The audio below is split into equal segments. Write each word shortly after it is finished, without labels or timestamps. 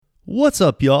What's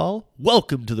up, y'all?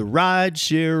 Welcome to the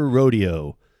Rideshare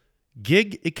Rodeo,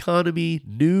 gig economy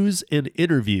news and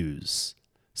interviews,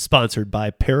 sponsored by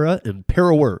Para and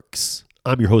ParaWorks.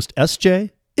 I'm your host,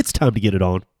 SJ. It's time to get it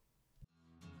on.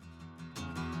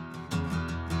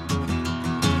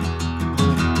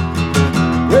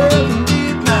 Well,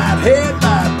 midnight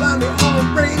headlight, blindly on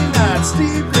a rainy night,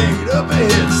 Steve laid up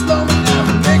ahead, slowing down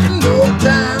and making no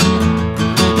time.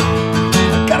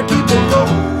 I gotta keep on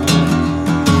rolling.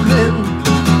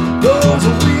 Those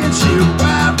are windshield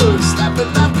wipers slapping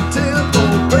out the tempo,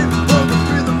 baby, for the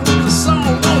rhythm with the song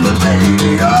on the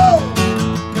radio.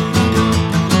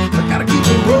 I gotta keep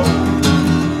on rolling.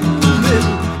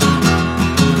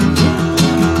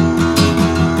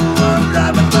 I'm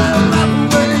driving my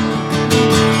life away.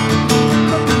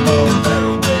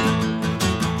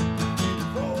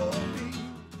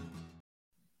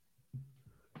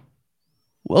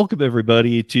 Welcome,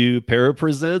 everybody, to Para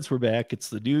Presents. We're back. It's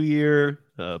the new year.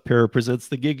 Para Presents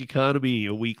the Gig Economy,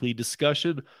 a weekly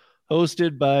discussion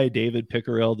hosted by David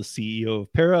Pickerell, the CEO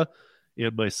of Para,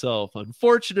 and myself.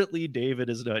 Unfortunately, David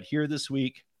is not here this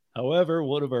week. However,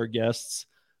 one of our guests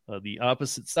on the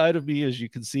opposite side of me, as you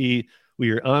can see, we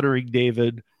are honoring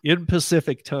David in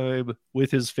Pacific time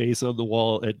with his face on the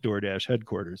wall at DoorDash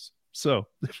headquarters. So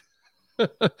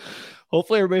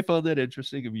hopefully everybody found that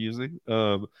interesting, amusing.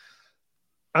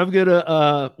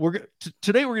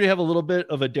 Today we're gonna have a little bit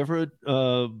of a different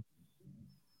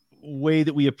way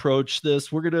that we approach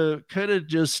this. We're gonna kind of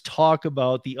just talk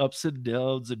about the ups and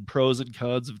downs and pros and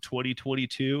cons of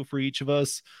 2022 for each of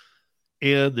us,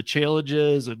 and the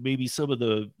challenges and maybe some of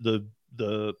the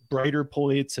brighter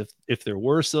points if there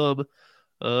were some.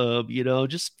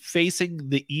 Just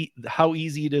facing how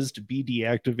easy it is to be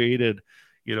deactivated.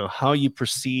 How you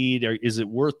proceed, or is it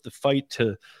worth the fight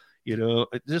to?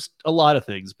 Just a lot of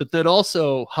things, but then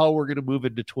also how we're going to move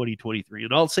into 2023.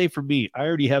 And I'll say for me, I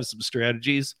already have some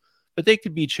strategies, but they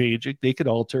could be changing. They could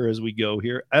alter as we go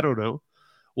here. I don't know.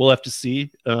 We'll have to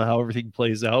see how everything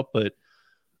plays out. But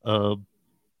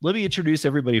let me introduce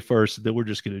everybody first, and then we're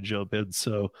just going to jump in.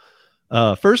 So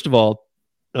first of all,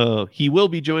 he will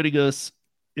be joining us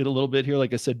in a little bit here.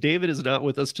 Like I said, David is not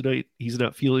with us tonight. He's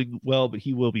not feeling well, but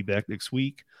he will be back next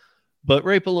week. But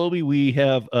right below me, we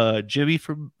have Jimmy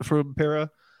from Para,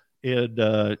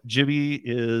 and Jimmy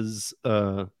is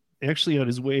actually on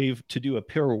his way to do a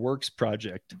ParaWorks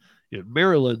project in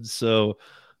Maryland. So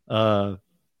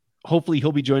hopefully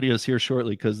he'll be joining us here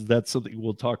shortly, because that's something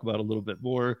we'll talk about a little bit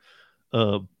more.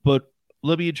 But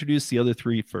let me introduce the other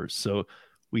three first. So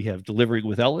we have Delivering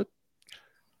with Ellen.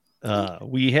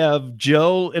 We have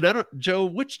Joe, and Joe,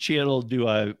 which channel do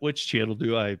I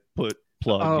put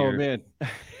plug here? Oh man.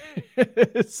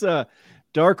 It's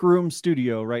Dark Room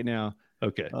Studio right now.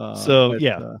 Okay.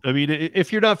 I mean,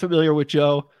 if you're not familiar with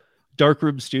Joe, Dark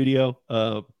Room Studio,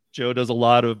 Joe does a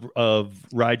lot of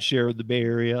rideshare in the Bay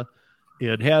Area,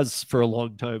 and has for a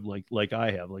long time, like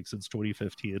I have, since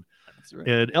 2015. That's right.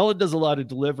 And Ellen does a lot of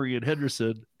delivery in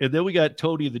Henderson. And then we got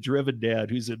Tony, the Driven Dad,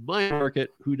 who's in my market,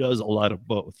 who does a lot of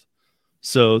both.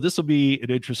 So this will be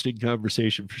an interesting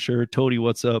conversation for sure. Tony,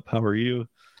 what's up? How are you?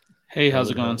 Hey,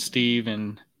 how's it going, Steve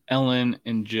and Ellen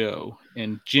and Joe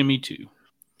and Jimmy too?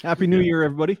 Happy New Year,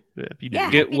 everybody. Happy New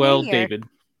Year. Get well, David.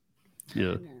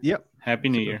 Yeah. Yep. Happy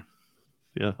New Year.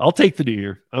 Yeah, I'll take the new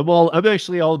year. I'm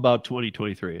actually all about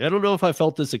 2023. I don't know if I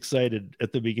felt this excited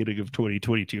at the beginning of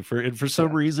 2022 for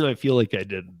some reason I feel like I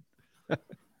didn't.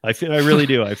 I really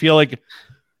do. I feel like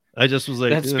I just was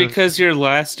like, that's because your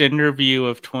last interview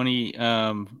of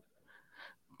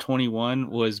 2021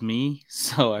 was me,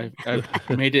 so I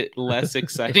made it less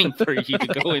exciting for you to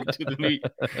go into the new year.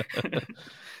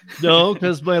 No,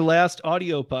 because my last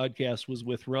audio podcast was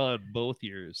with Ron both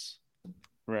years.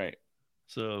 Right.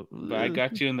 So but I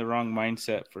got you in the wrong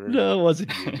mindset for. No, it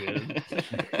wasn't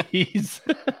you,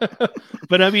 man.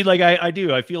 But I mean, I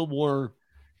do. I feel more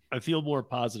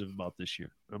positive about this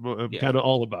year. I'm kind of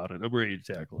all about it. I'm ready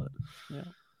to tackle it. Yeah.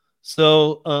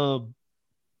 So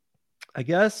I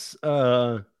guess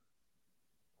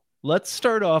let's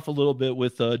start off a little bit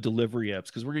with delivery apps,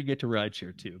 because we're gonna get to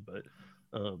rideshare too.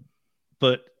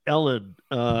 But Ellen,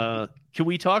 can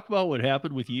we talk about what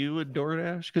happened with you and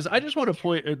DoorDash? Because I just want to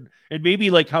point and maybe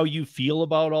how you feel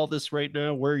about all this right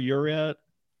now, where you're at.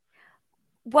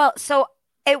 Well, so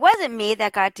it wasn't me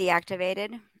that got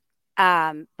deactivated,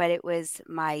 but it was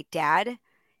my dad,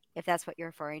 if that's what you're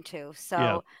referring to.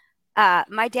 So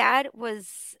my dad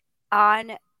was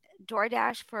on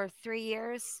DoorDash for 3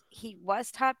 years. He was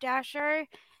Top Dasher.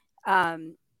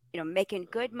 Making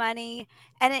good money,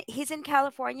 and he's in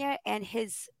California, and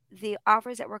the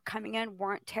offers that were coming in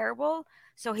weren't terrible,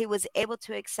 so he was able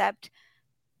to accept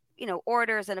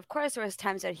orders. And of course, there was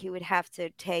times that he would have to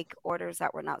take orders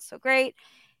that were not so great.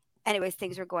 Anyways,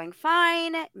 things were going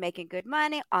fine, making good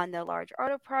money on the large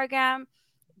order program.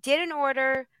 Did an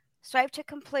order, swiped to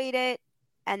complete it,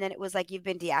 and then it was like, you've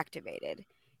been deactivated.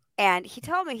 And he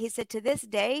told me, he said to this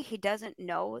day, he doesn't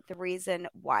know the reason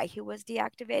why he was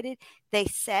deactivated. They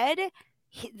said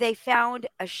they found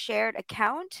a shared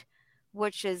account,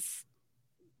 which is,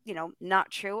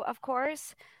 not true, of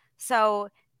course. So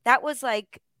that was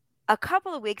like a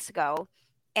couple of weeks ago.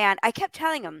 And I kept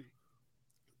telling him,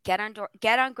 get on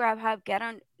Grubhub, get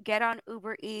on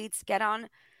Uber Eats, get on,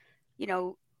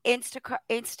 Instacart,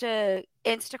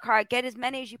 get as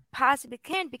many as you possibly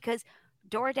can, because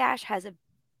DoorDash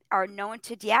are known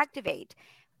to deactivate.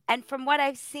 And from what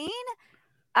I've seen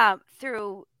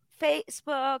through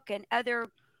Facebook and other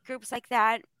groups like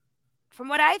that, from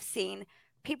what I've seen,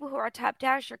 people who are top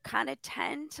dasher kind of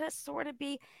tend to sort of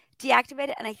be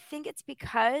deactivated. And I think it's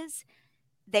because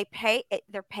their pay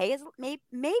is maybe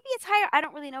it's higher. I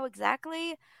don't really know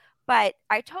exactly. But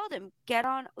I told him, get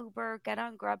on Uber, get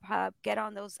on Grubhub, get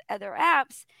on those other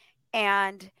apps.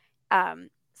 And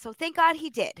so thank God he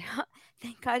did.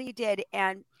 Thank God he did.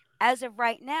 And as of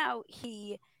right now,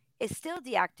 he is still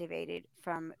deactivated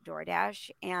from DoorDash.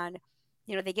 And,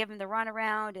 they give him the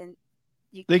runaround, and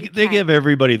they give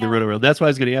everybody the runaround. That's why I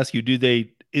was going to ask you,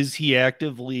 is he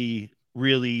actively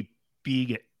really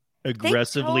being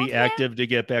aggressively active to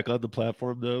get back on the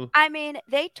platform, though? I mean,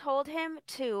 they told him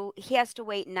he has to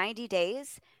wait 90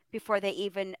 days before they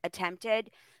even attempted.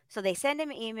 So they send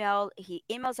him an email. He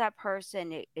emails that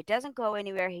person. It doesn't go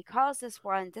anywhere. He calls this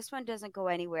one. This one doesn't go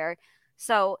anywhere.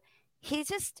 So he's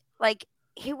just like,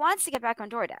 he wants to get back on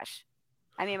DoorDash.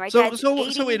 I mean, so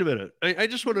wait a minute. I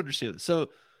just want to understand this. So,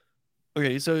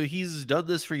 okay, so he's done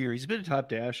this for years. He's been a top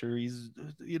dasher. He's,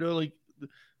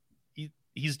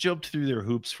 he's jumped through their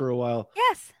hoops for a while.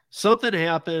 Yes. Something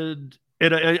happened,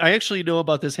 and I actually know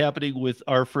about this happening with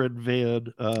our friend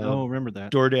Van. Remember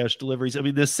that DoorDash deliveries. I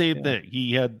mean, the same thing.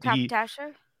 He had top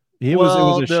dasher. It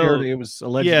was shared. It was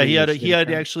allegedly. Yeah, he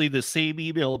had actually the same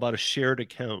email about a shared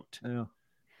account. Yeah.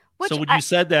 So when you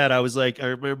said that, I was like, I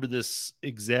remember this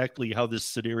exactly how this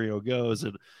scenario goes,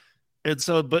 and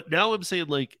so, but now I'm saying,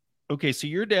 like, okay, so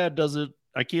your dad doesn't.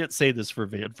 I can't say this for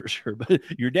Van for sure, but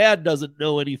your dad doesn't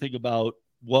know anything about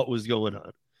what was going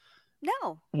on.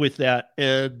 No. With that,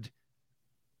 and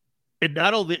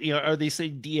not only are they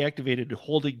saying deactivated and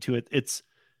holding to it, it's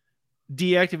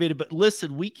deactivated. But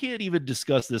listen, we can't even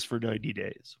discuss this for 90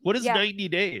 days. What is 90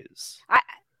 days? I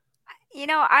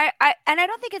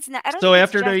don't think it's not. So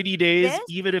after 90 days,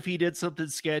 even if he did something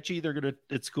sketchy,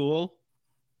 it's cool.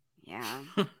 Yeah.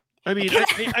 I mean,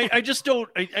 I just don't.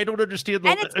 I don't understand.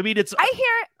 I mean,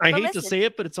 I hate to say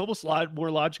it, but it's almost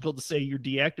more logical to say you're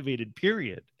deactivated.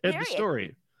 Period. End of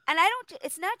story. And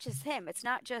it's not just him. It's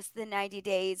not just the 90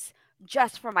 days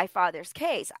just for my father's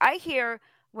case. I hear,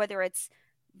 whether it's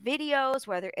videos,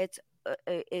 whether it's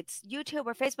YouTube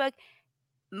or Facebook,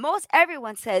 most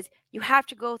everyone says you have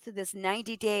to go through this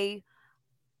 90-day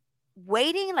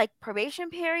waiting, like probation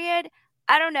period.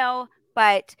 I don't know,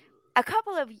 but a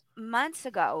couple of months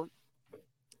ago,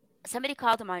 somebody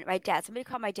called my dad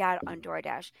on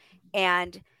DoorDash,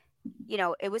 and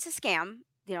it was a scam.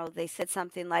 They said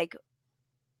something like,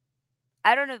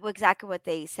 I don't know exactly what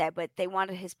they said, but they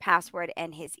wanted his password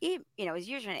and his his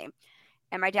username.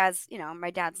 And my dad's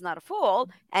not a fool,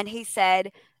 and he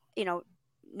said,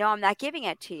 no, I'm not giving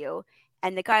it to you.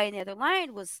 And the guy on the other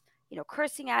line was,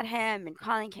 cursing at him and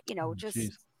calling,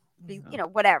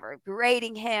 whatever,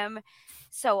 berating him.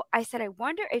 So I said, I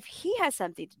wonder if he has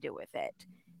something to do with it,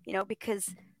 because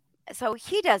so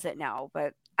he doesn't know.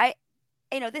 But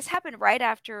this happened right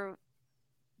after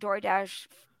DoorDash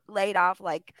laid off,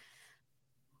 like,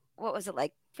 what was it,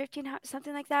 like 1,500,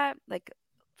 something like that, like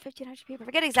 1,500 people. I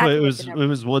forget exactly. It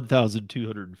was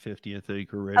 1,250, I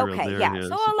think, or right around there. Yeah.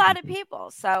 So a lot of people.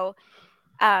 So,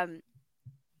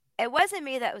 it wasn't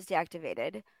me that was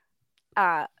deactivated,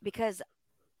 because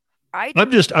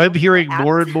I'm hearing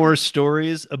more and more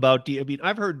stories about I mean,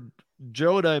 I've heard,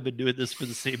 Joe and I have been doing this for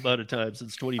the same amount of time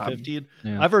since 2015.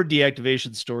 I've heard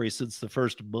deactivation stories since the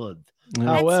first month.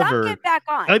 However, some get back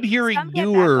on. I'm hearing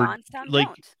newer, like,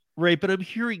 don't. Right, but I'm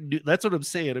hearing that's what I'm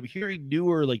saying. I'm hearing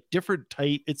newer, like, different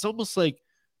type. It's almost like,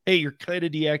 hey, you're kind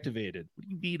of deactivated. What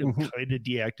do you mean I'm kind of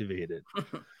deactivated?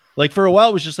 Like, for a while,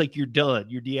 it was just like, you're done.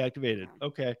 You're deactivated.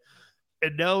 Okay.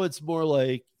 And now it's more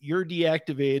like, you're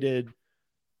deactivated.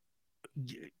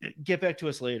 Get back to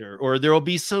us later. Or there will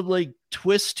be some, like,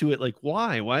 twist to it. Like,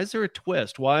 why? Why is there a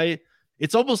twist? Why?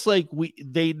 It's almost like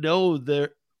they know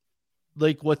they're,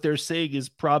 like, what they're saying is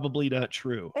probably not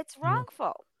true. It's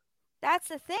wrongful. that's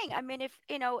the thing. I mean, if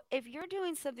you're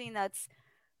doing something that's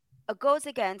goes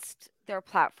against their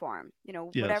platform,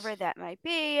 whatever Yes. that might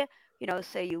be,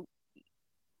 so you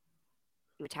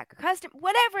attack a customer,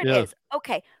 whatever it Yeah. is,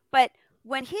 okay. But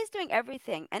when he's doing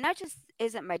everything, and that just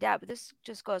isn't my dad, but this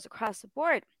just goes across the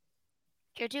board.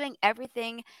 You're doing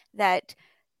everything that,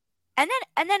 and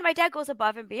then my dad goes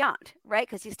above and beyond, right?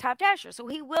 Because he's top dasher, so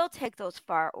he will take those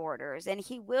far orders, and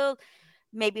he will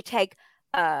maybe take,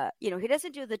 he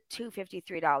doesn't do the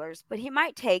 $253, but he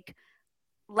might take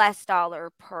less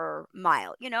dollar per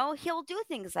mile. He'll do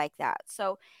things like that.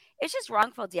 So it's just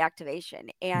wrongful deactivation,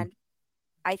 and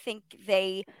I think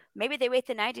maybe they wait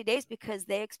the 90 days because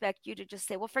they expect you to just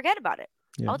say, well, forget about it.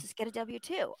 Yeah. I'll just get a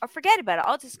W-2, or forget about it.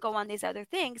 I'll just go on these other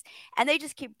things. And they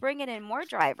just keep bringing in more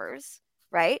drivers,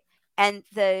 right? And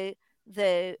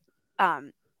it's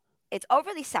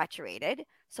overly saturated.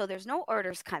 So there's no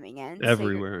orders coming in.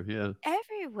 Everywhere. Yeah.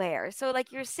 Everywhere. So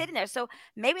like you're sitting there. So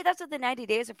maybe that's what the 90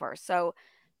 days are for. So,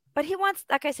 but he wants,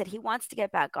 like I said, he wants to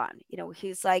get back on.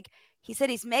 He said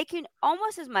he's making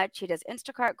almost as much. He does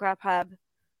Instacart, Grubhub,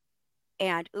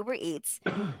 and Uber Eats.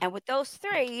 And with those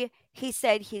three, he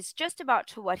said he's just about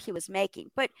to what he was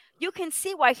making. But you can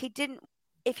see why he didn't.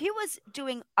 If he was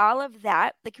doing all of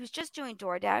that, like he was just doing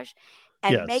DoorDash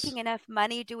and Yes. making enough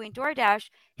money doing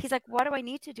DoorDash, he's like, what do I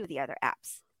need to do the other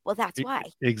apps? Well, that's why.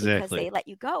 Because Exactly. they let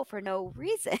you go for no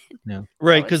reason.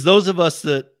 Right. Because those of us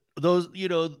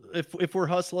if we're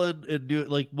hustling and do it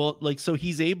like, so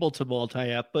he's able to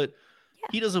multi-app, but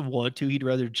he doesn't want to. He'd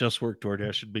rather just work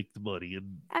DoorDash and make the money.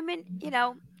 And I mean,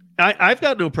 I've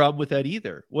got no problem with that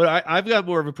either. I've got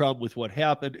more of a problem with what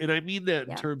happened. And I mean that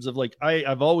in terms of like,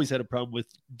 I've always had a problem with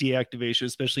deactivation,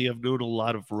 especially I've known a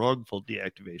lot of wrongful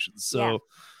deactivations. So,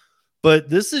 but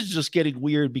this is just getting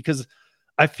weird because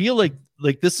I feel like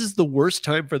this is the worst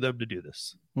time for them to do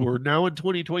this. We're now in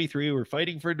 2023. We're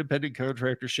fighting for independent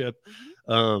contractorship.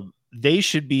 They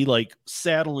should be like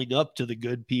saddling up to the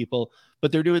good people,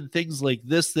 but they're doing things like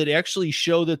this that actually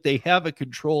show that they have a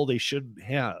control they shouldn't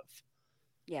have.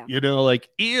 Yeah.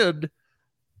 And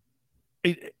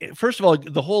first of all,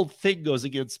 the whole thing goes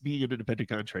against being an independent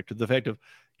contractor. The fact of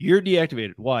you're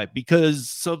deactivated. Why? Because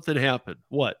something happened.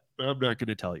 What? I'm not going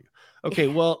to tell you. Okay.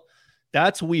 Well,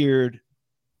 that's weird.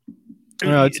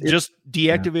 Just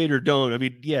deactivate or don't. I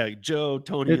mean, Joe,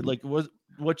 Tony,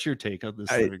 what's your take on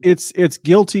this? It's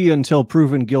guilty until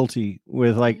proven guilty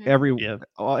with like every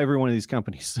one of these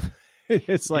companies.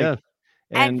 It's like,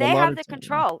 and they have the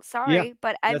control. Sorry,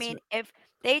 but I mean, if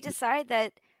they decide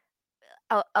that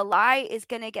a lie is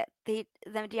going to get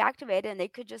them deactivated, and they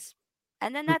could just,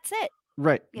 and then that's it.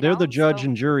 Right. They're the judge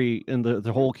and jury in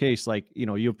the whole case. Like,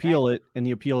 you appeal it and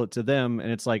you appeal it to them,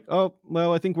 and it's like, oh,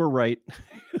 well, I think we're right.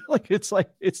 It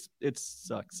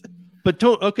sucks. But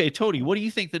Tony, what do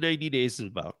you think the 90 days is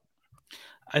about?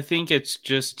 I think it's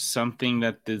just something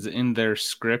that is in their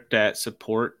script at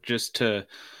support, just to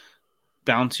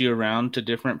bounce you around to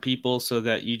different people so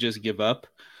that you just give up.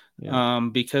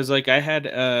 Because like I had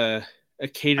a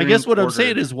catering. I guess what I'm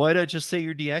saying is, why not just say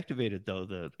you're deactivated though?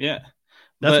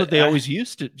 That's what they always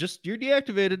used to. Just you're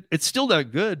deactivated. It's still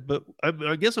not good, but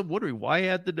I guess I'm wondering why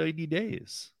add the 90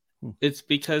 days. It's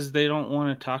because they don't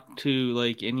want to talk to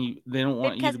they don't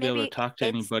want you to be able to talk to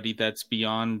anybody that's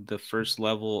beyond the first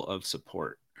level of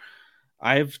support.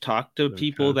 I've talked to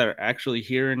people that are actually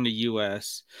here in the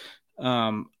US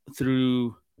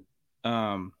through,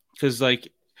 because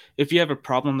like, if you have a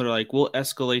problem, they're like, we'll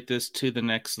escalate this to the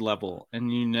next level,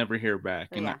 and you never hear back.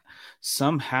 And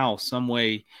somehow, some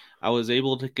way, I was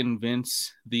able to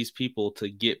convince these people to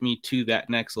get me to that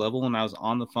next level, and I was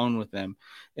on the phone with them,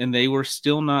 and they were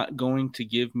still not going to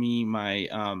give me my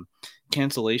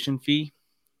cancellation fee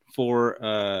for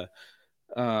a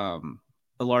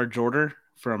large order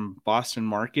from Boston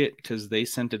Market, because they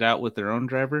sent it out with their own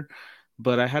driver.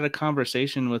 But I had a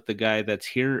conversation with the guy that's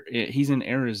here. He's in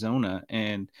Arizona,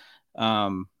 and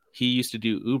he used to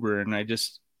do Uber, and I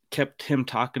just kept him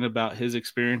talking about his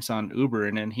experience on Uber,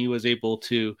 and then he was able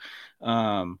to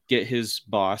get his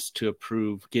boss to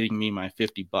approve getting me my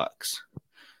 $50.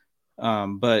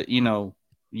 But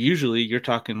usually you're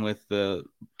talking with the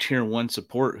tier 1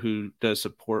 support who does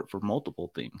support for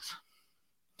multiple things.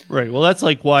 Right. Well, that's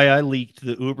like why I leaked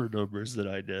the Uber numbers that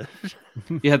I did.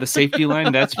 Yeah, the safety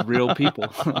line, that's real people.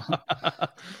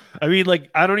 I mean, like,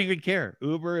 I don't even care.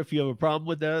 Uber, if you have a problem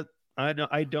with that, I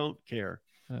don't care.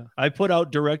 Yeah. I put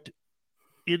out direct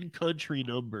in-country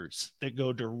numbers that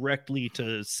go directly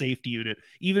to safety unit.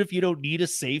 Even if you don't need a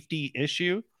safety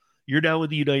issue, you're now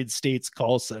in the United States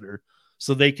call center.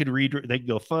 So they can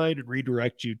go find and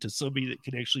redirect you to somebody that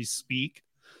can actually speak.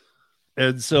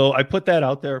 And so I put that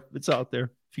out there. It's out there.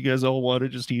 If you guys all want to,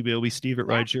 just email me, Steve at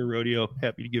Rideshare Rodeo.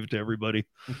 Happy to give it to everybody.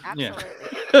 Absolutely.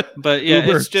 Yeah. But yeah,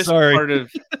 Uber, it's just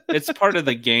part of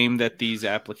the game that these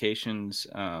applications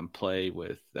play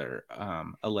with their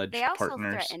alleged they also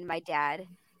partners. Threatened my dad.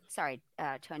 Sorry,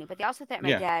 Tony, but they also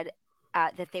threatened my dad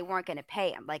that they weren't going to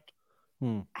pay him. Like,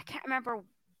 I can't remember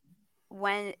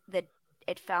when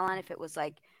it fell on, if it was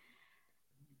like,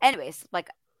 anyways, like,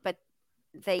 but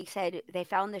they said they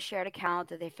found the shared account,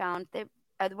 that they found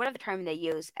whatever term they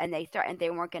used, and they threatened they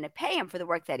weren't going to pay him for the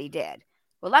work that he did.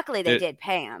 Well, luckily they did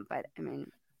pay him, but I mean,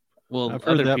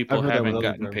 other people haven't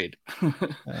gotten paid.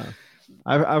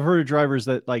 I've heard of drivers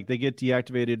that like they get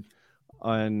deactivated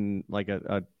on like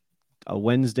a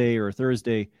Wednesday or a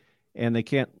Thursday, and they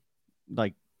can't,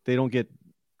 like, they don't get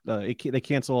they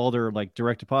cancel all their like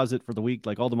direct deposit for the week,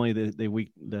 like all the money they were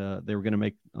going to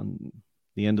make on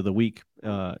the end of the week.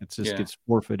 It just gets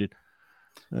forfeited,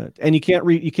 and you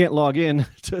can't log in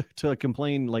to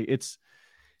complain. Like it's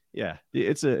a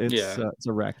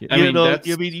racket. You got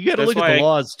to look at the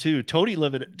laws too. Tony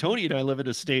and I live in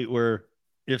a state where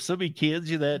if somebody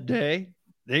cans you that day,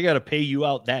 they got to pay you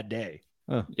out that day.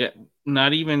 Oh. Yeah,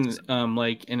 not even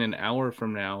like in an hour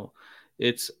from now.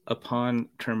 It's upon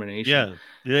termination. Yeah,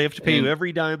 they have to pay you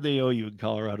every dime they owe you in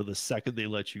Colorado the second they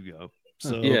let you go.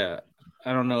 So yeah,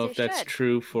 I don't know if that's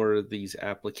true for these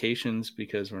applications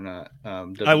because we're not.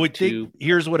 I would think.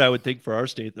 Here's what I would think for our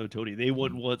state, though, Tony. They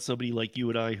wouldn't want somebody like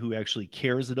you and I who actually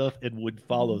cares enough and would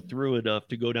follow through enough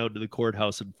to go down to the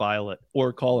courthouse and file it,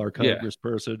 or call our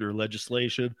congressperson or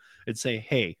legislation and say,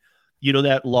 "Hey, you know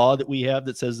that law that we have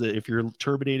that says that if you're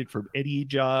terminated from any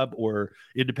job or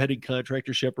independent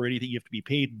contractorship or anything, you have to be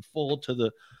paid in full to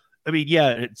the." I mean,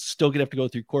 yeah, it's still gonna have to go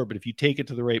through court, but if you take it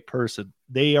to the right person,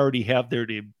 they already have their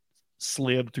name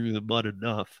slammed through the mud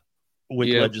enough with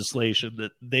legislation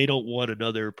that they don't want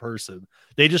another person.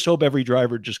 They just hope every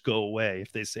driver just go away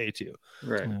if they say to.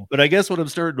 Right. But I guess what I'm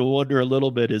starting to wonder a little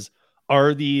bit is,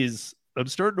 I'm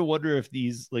starting to wonder if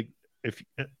these, like, if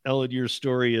Ellen, your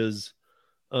story is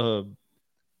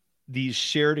these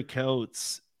shared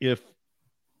accounts, if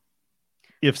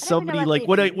somebody, like,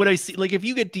 what I see, like, if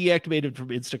you get deactivated from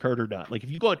Instacart or not, like if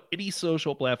you go on any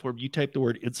social platform, you type the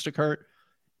word Instacart,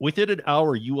 within an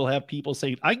hour you will have people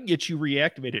saying, I can get you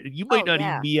reactivated, and you might not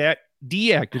even be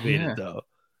deactivated though.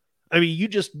 I mean, you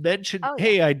just mentioned,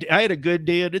 hey, I had a good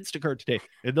day on Instacart today,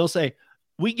 and they'll say,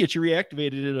 we can get you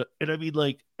reactivated. And I mean,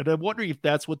 like, and I'm wondering if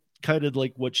that's what kind of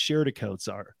like what shared accounts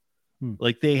are.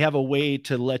 Like they have a way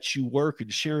to let you work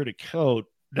and share an account,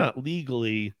 not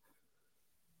legally.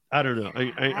 I don't know.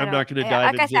 I'm not going to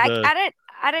dive into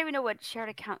I don't even know what shared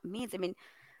account means. I mean,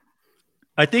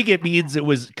 I think it means it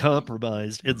was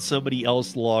compromised and somebody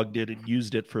else logged in and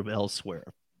used it from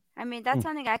elsewhere. I mean, that's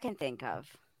something I can think of.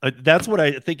 That's what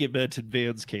I think it meant in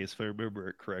Van's case, if I remember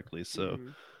it correctly. So,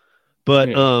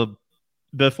 but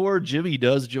before Jimmy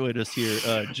does join us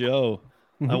here, Joe,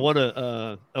 I want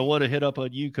to hit up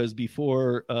on you because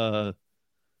before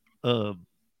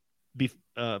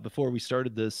we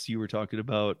started this, you were talking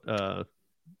about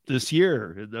this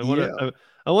year, and I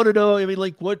want to know. I mean,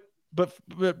 like, what? But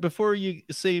before you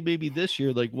say maybe this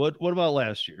year, like, what about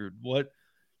last year? What?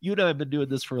 You and I have been doing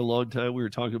this for a long time. We were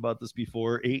talking about this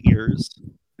before, 8 years.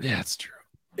 Yeah, it's true.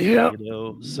 Yeah,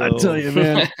 so... I tell you,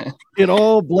 man, it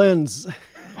all blends.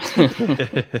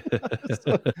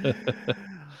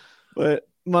 But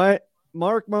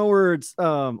mark my words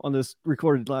on this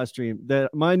recorded live stream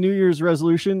that my New Year's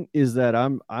resolution is that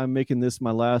I'm making this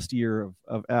my last year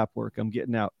of app work. I'm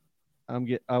getting out. I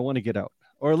want to get out,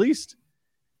 or at least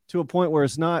to a point where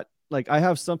it's not like I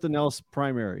have something else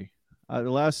primary.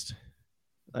 Almost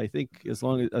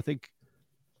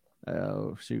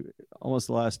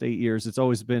the last 8 years, it's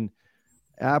always been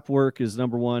app work is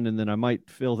number one, and then I might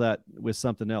fill that with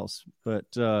something else. But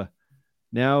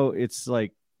now it's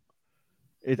like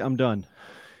I'm done.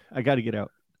 I got to get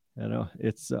out. You know,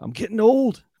 I'm getting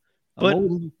old. But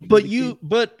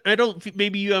I don't.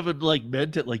 Maybe you haven't like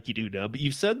meant it like you do now. But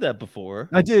you've said that before.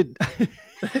 I did.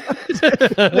 So,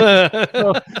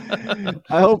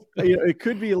 I hope it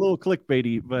could be a little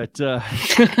clickbaity, but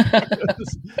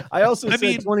I also said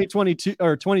 2022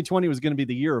 or 2020 was going to be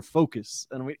the year of focus,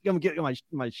 and I'm going to get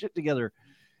my shit together.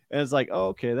 And it's like, oh,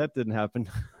 okay, that didn't happen.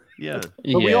 Yeah,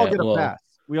 but we all get a pass.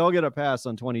 We all get a pass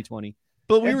on 2020.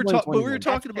 But we were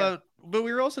talking about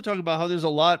how there's a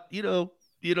lot. You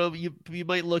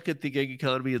might look at the gig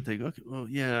economy and think, okay, well,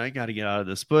 yeah, I got to get out of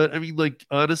this. But I mean, like,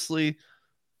 honestly,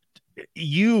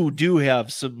 you do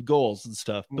have some goals and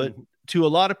stuff. But to a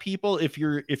lot of people, if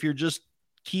you're just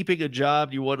keeping a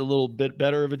job, you want a little bit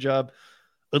better of a job,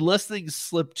 unless things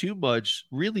slip too much,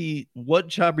 really, what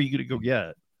job are you going to go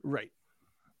get? Right.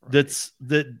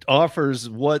 that offers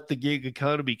what the gig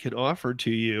economy can offer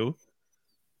to you.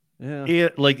 Yeah.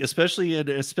 And like, especially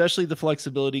the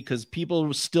flexibility, because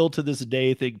people still to this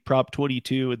day think Prop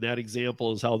 22 and that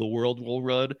example is how the world will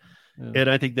run. Yeah. And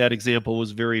I think that example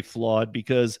was very flawed,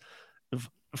 because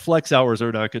flex hours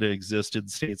are not going to exist in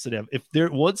states that have,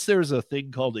 once there's a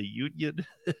thing called a union,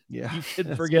 you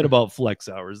can forget about flex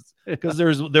hours, because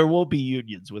there won't be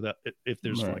unions if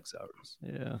there's flex hours.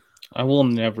 Yeah. I will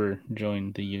never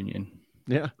join the union.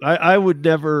 Yeah. I would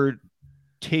never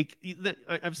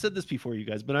I've said this before, you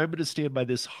guys, but I'm going to stand by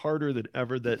this harder than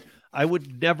ever, that I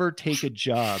would never take a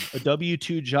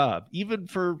W-2 job, even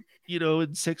for,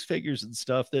 in six figures and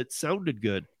stuff that sounded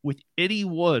good, with any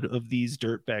one of these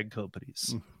dirtbag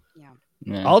companies.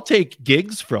 Yeah. I'll take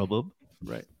gigs from them.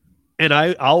 Right. And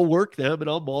I'll work them, and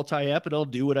I'll multi-app, and I'll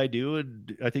do what I do.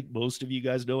 And I think most of you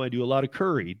guys know I do a lot of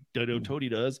curry. I know Tony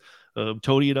does.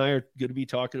 Tony and I are going to be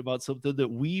talking about something that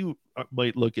we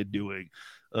might look at doing.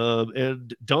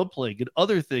 And dumpling and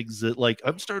other things that, like,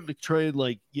 I'm starting to try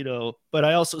and but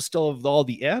I also still have all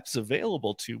the apps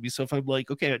available to me. So if I'm like,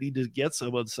 okay, I need to get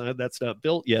some on side that's not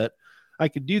built yet, I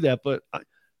can do that. But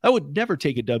I would never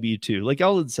take a W-2. Like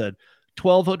Ellen said,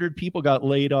 1,200 people got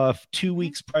laid off 2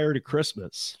 weeks prior to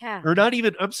Christmas. Yeah. Or not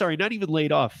even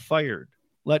laid off, fired,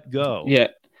 let go. Yeah.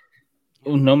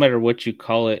 No matter what you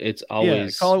call it, it's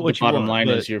always the bottom line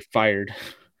is you're fired.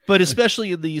 But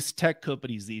especially in these tech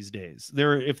companies these days,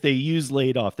 if they use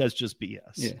laid off, that's just BS.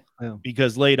 Yeah.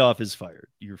 Because laid off is fired.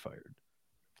 You're fired.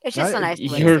 It's just a nice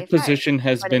way your position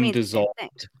has been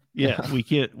dissolved. Yeah, we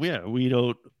can't. Yeah, we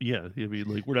don't. Yeah, I mean,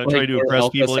 like, we're not trying to impress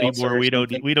people anymore. We don't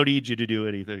need you to do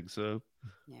anything. So,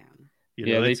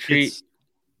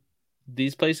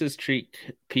 these places treat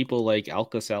people like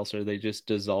Alka-Seltzer. They just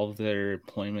dissolve their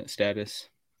employment status.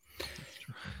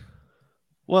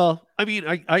 Well, I mean,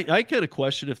 I kind of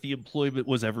question if the employment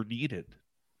was ever needed.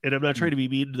 And I'm not trying to be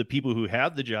mean to the people who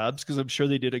had the jobs, because I'm sure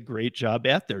they did a great job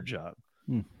at their job.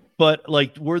 But,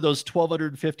 like, were those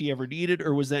 1,250 ever needed,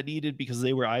 or was that needed because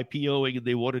they were IPOing and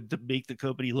they wanted to make the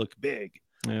company look big?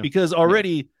 Yeah. Because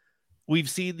already we've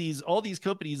seen all these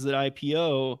companies that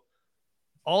IPO,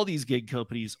 all these gig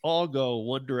companies all go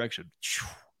one direction.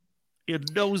 In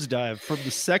nosedive from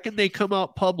the second they come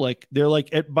out public. They're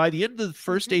like, by the end of the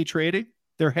first day trading,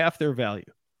 they're half their value.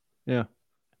 Yeah.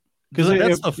 Because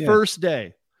that's the first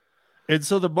day. And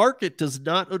so the market does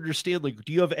not understand, like,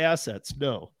 do you have assets?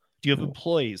 No. Do you have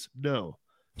employees? No.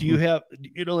 Do you have,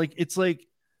 it's like,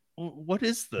 what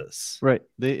is this? Right.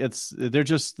 They're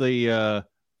just the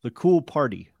cool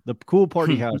party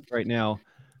house right now.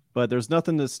 But there's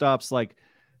nothing that stops, like,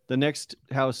 the next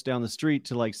house down the street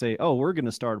to, like, say, oh, we're going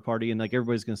to start a party, and, like,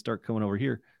 everybody's going to start coming over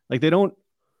here. Like, they don't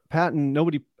patent,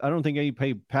 I don't think any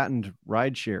patent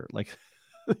ride share. Like,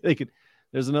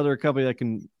 there's another company that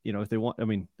can, if they want, I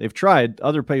mean, they've tried,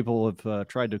 other people have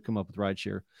tried to come up with ride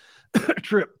share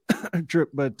trip,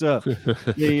 but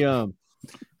they,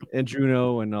 and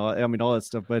Juno and all that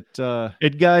stuff. But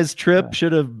and guys, Trip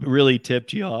should have really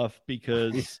tipped you off,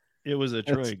 because it was a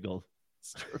triangle.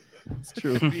 It's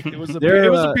true. It was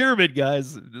a pyramid,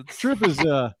 guys. Trip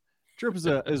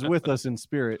is with us in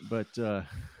spirit, but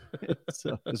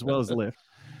as well as Lyft.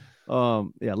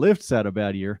 Lyft's had a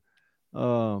bad year.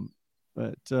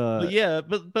 But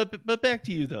back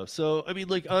to you though. So I mean,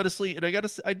 like, honestly, and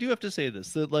I do have to say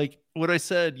this, that, like, when I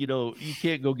said, you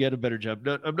can't go get a better job,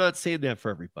 I'm not saying that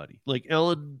for everybody. Like,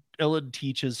 Ellen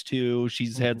teaches too.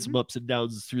 She's had some ups and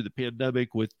downs through the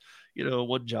pandemic with,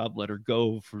 one job let her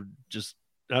go for just,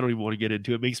 I don't even want to get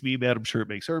into it. It makes me mad. I'm sure it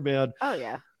makes her mad. Oh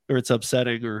yeah. Or it's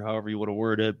upsetting, or however you want to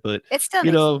word it. But it still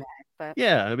makes me mad, but...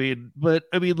 yeah, I mean,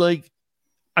 like,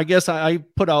 I guess I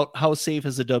put out how safe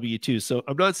is a W-2. So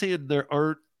I'm not saying there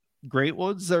aren't great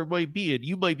ones. There might be, and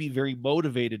you might be very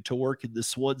motivated to work in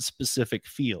this one specific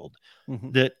field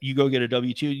that you go get a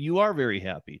W-2 and you are very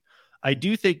happy. I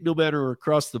do think no matter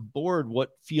across the board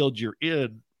what field you're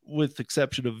in, with the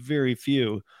exception of very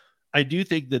few, I do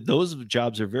think that those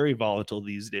jobs are very volatile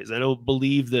these days. I don't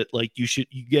believe that, like, you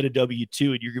get a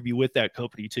W-2 and you're going to be with that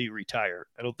company until you retire.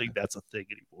 I don't think that's a thing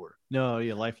anymore. No,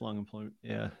 lifelong employment.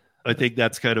 Yeah. I think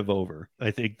that's kind of over.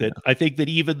 I think that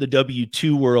even the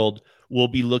W-2 world will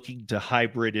be looking to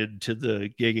hybrid into the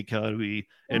gig economy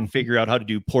and figure out how to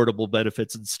do portable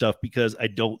benefits and stuff, because I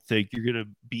don't think you're going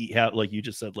to like you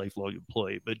just said, lifelong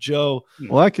employee. But Joe,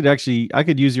 well, I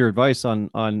could use your advice on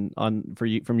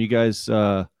from you guys.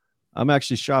 I'm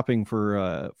actually shopping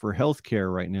for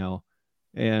healthcare right now,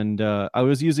 and I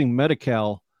was using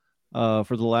Medi-Cal for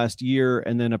the last year,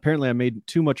 and then apparently I made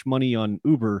too much money on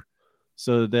Uber.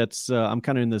 So that's I'm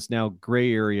kind of in this now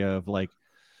gray area of, like,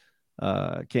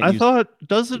 can't.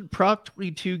 Doesn't Prop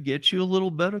 22 get you a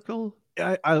little medical?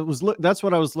 That's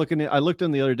what I was looking at. I looked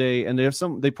in the other day, and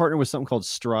they partner with something called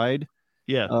Stride.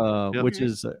 Which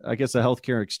is, I guess, a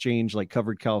healthcare exchange like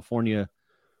Covered California.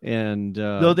 And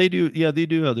no, they do. Yeah, they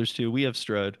do others too. We have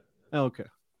Stride. Oh, okay.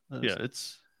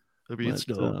 It's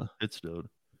known. It's known.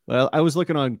 Well, I was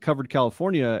looking on Covered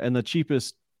California, and the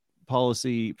cheapest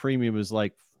policy premium is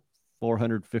like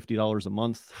 $450 a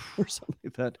month or something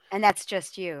like that. And that's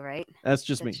just you, right? That's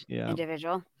just me. Yeah.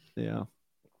 Individual. Yeah.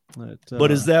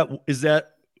 But is that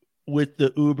with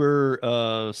the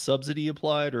Uber subsidy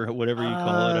applied or whatever you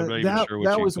call it? I'm not even sure what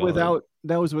that was without.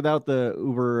 That was without the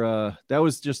Uber. That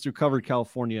was just through Covered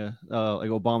California, like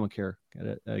Obamacare.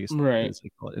 I guess, right.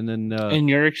 And then and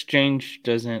your exchange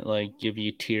doesn't like give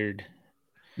you tiered.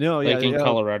 No, like in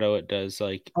Colorado, it does.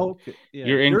 Like, okay, yeah.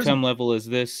 Your income level is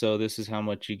this, so this is how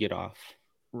much you get off.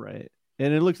 Right,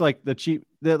 and it looks like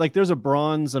there's a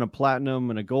bronze and a platinum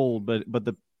and a gold, but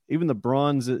even the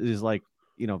bronze is like,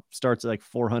 starts at like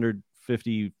 $450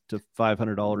 to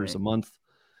 $500 a month.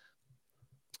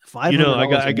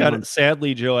 I got it.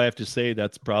 Sadly, Joe, I have to say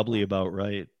that's probably about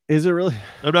right. Is it really?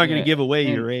 I'm not going to give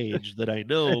away your age that I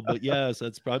know, but yes,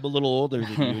 that's probably a little older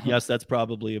than you. And yes, that's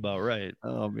probably about right.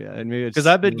 Yeah, and maybe because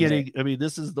I've been getting. I mean,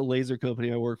 this is the laser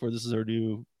company I work for. This is our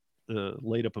new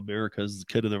Light Up America's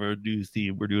kind of our new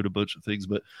theme. We're doing a bunch of things,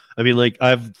 but I mean, like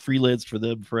I've freelanced for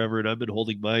them forever, and I've been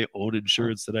holding my own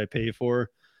insurance that I pay for,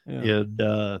 and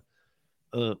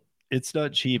it's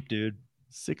not cheap, dude.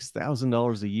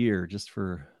 $6,000 a year just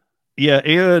for. Yeah,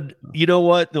 and you know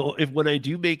what? When I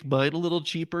do make mine a little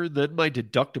cheaper, then my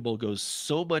deductible goes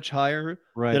so much higher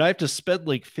that I have to spend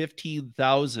like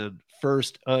 $15,000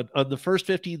 first. On the first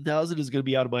 $15,000 is going to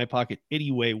be out of my pocket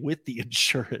anyway with the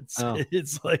insurance. Oh.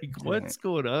 It's like, what's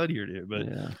going on here, dude?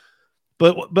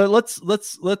 But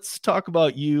let's talk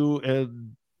about you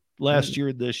and last year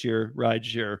and this year,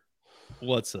 rideshare.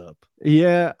 What's up?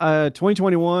 Yeah,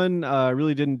 2021, I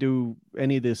really didn't do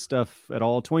any of this stuff at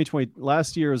all. 2020,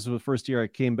 last year was the first year I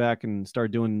came back and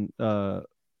started doing. I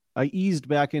eased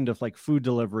back into like food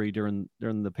delivery during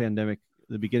the pandemic,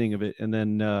 the beginning of it, and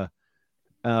then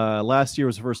last year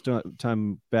was the first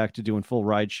time back to doing full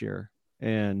rideshare,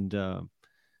 and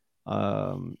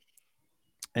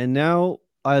now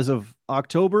as of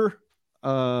October,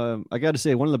 I got to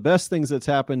say one of the best things that's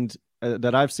happened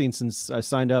that I've seen since I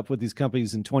signed up with these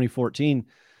companies in 2014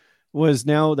 was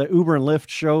now that Uber and Lyft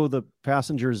show the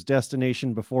passenger's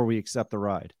destination before we accept the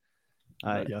ride.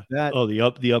 The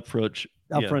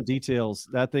upfront details.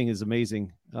 That thing is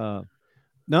amazing. Not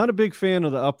a big fan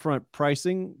of the upfront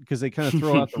pricing because they kind of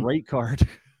throw out the rate card.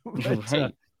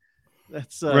 But,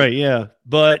 that's right. Yeah.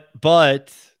 But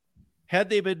had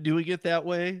they been doing it that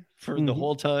way for the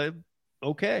whole time,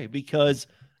 okay, because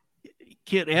you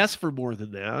can't ask for more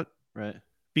than that. Right.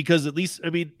 Because at least,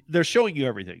 I mean, they're showing you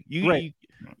everything.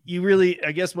 You really,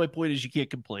 I guess my point is you can't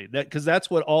complain because that's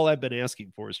what all I've been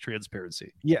asking for is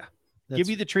transparency. Yeah. Give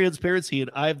me the transparency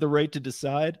and I have the right to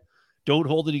decide. Don't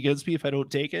hold it against me if I don't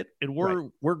take it. And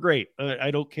we're great. I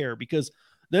don't care because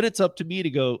then it's up to me to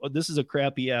go, oh, this is a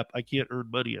crappy app. I can't earn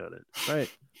money on it.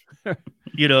 Right.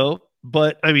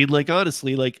 But I mean, like,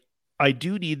 honestly, like I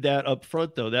do need that up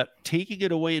front though, that taking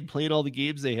it away and playing all the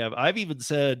games they have. I've even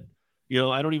said,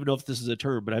 I don't even know if this is a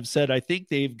term, but I've said, I think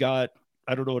they've got,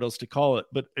 I don't know what else to call it,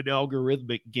 but an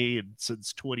algorithmic game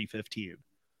since 2015.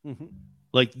 Mm-hmm.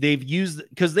 Like they've used,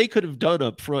 because they could have done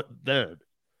up front then.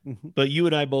 Mm-hmm. But you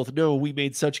and I both know we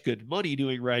made such good money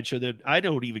doing rideshare that I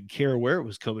don't even care where it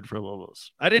was coming from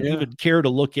almost. I didn't even care to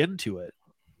look into it.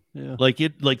 Yeah.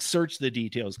 Like search the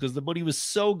details because the money was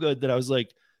so good that I was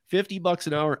like, $50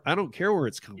 an hour. I don't care where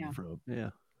it's coming from.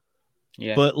 Yeah.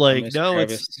 Yeah. But like now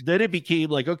then it became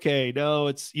like, okay, now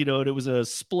it's, and it was a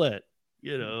split,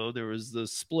 there was the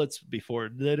splits before.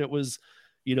 And then it was,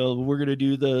 we're going to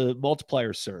do the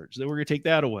multiplier surge. Then we're going to take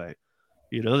that away.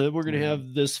 Then we're going to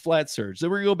have this flat surge. Then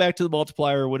we're going to go back to the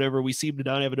multiplier whenever we seem to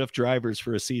not have enough drivers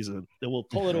for a season. Then we'll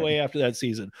pull it away after that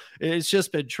season. And it's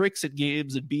just been tricks and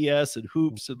games and BS and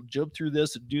hoops and jump through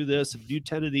this and do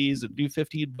 10 of these and do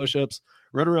 15 push-ups,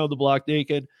 run around the block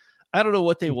naked. I don't know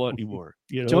what they want anymore.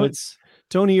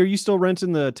 Tony, are you still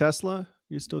renting the Tesla?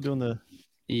 You're still doing the?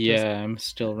 Yeah, Tesla? I'm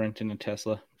still renting a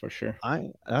Tesla for sure. I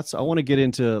want to get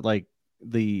into like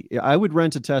I would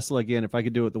rent a Tesla again if I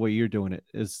could do it the way you're doing it.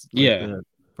 Is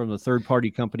from the third party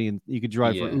company, and you could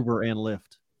drive for Uber and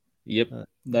Lyft. Yep,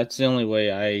 that's the only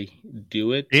way I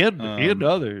do it. And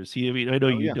others. I mean, I know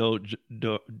you don't,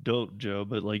 Joe,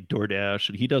 but like DoorDash,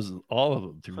 and he does all of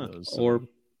them through those. So. Or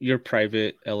your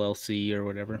private LLC or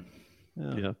whatever.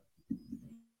 Yeah.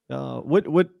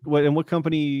 What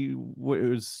company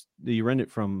do you rent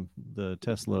it from? The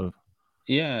Tesla?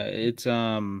 Yeah, it's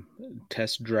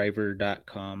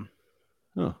testdriver.com.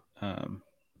 Oh. But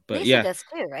Lisa yeah, does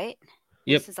too, right?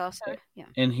 Yep. Lisa's also, yeah.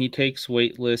 And he takes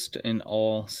wait list in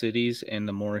all cities, and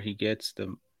the more he gets,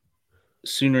 the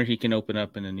sooner he can open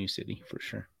up in a new city for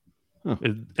sure. Huh.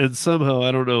 And somehow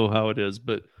I don't know how it is,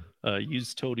 but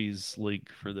use Tony's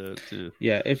link for that too.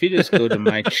 Yeah, if you just go to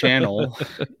my channel,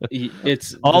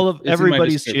 it's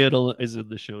everybody's channel is in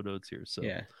the show notes here. So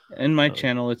yeah, in my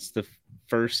channel, it's the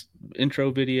first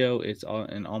intro video. It's all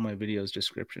in all my videos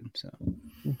description. So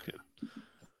okay,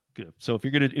 good. So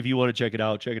if you want to check it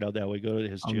out that way. Go to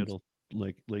his channel,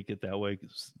 link it that way.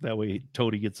 That way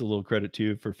Tony gets a little credit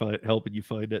too for helping you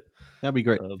find it. That'd be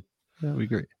great. That'd be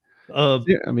great. Yeah,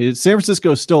 I mean, San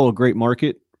Francisco is still a great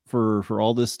market for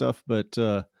all this stuff, but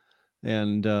for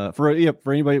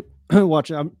anybody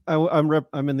watching,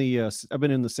 I'm in the I've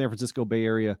been in the San Francisco Bay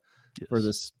Area for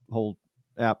this whole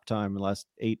app time, the last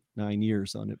 8-9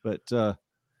 years on it, but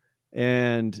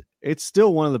and it's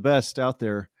still one of the best out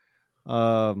there.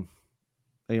 LA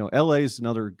is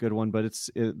another good one, but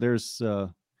there's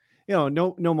no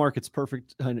market's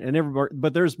perfect, and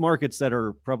but there's markets that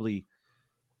are probably,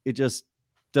 it just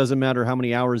doesn't matter how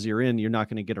many hours you're in, you're not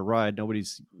going to get a ride.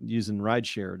 Nobody's using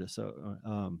rideshare.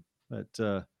 But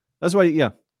that's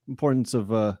why, importance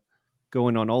of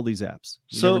going on all these apps.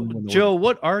 So, Joe,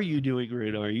 what are you doing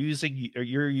right now?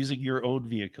 You're using your own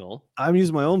vehicle? I'm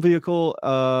using my own vehicle,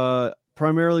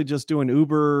 primarily just doing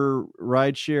Uber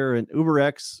rideshare and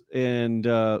UberX and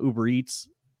Uber Eats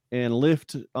and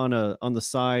Lyft on the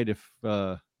side.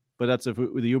 But that's if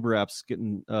the Uber app's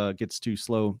gets too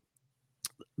slow.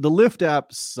 The Lyft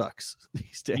app sucks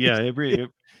these days. Yeah, I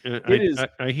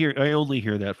only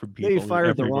hear that from people. They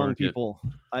fired the wrong people.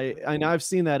 I've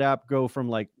seen that app go from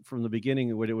the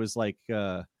beginning when it was like,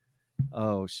 oh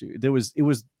shoot, it was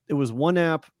one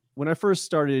app when I first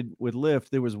started with Lyft.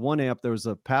 There was one app. There was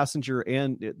a passenger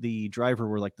and the driver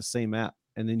were like the same app,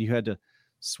 and then you had to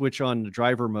switch on the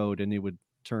driver mode, and it would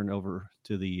turn over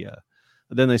to the.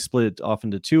 Then they split it off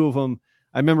into two of them.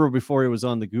 I remember before it was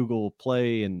on the Google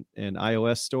Play and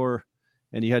iOS store,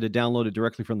 and you had to download it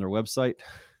directly from their website.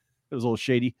 It was a little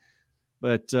shady,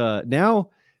 but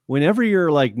now whenever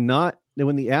you're when the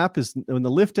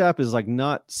Lyft app is like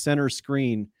not center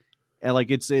screen, and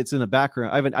like it's in the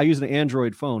background. I use an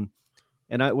Android phone,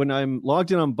 and when I'm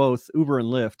logged in on both Uber and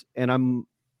Lyft, and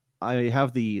I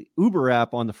have the Uber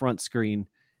app on the front screen.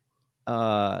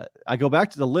 I go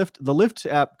back to the Lyft. The Lyft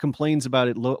app complains about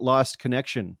it lost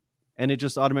connection. And it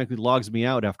just automatically logs me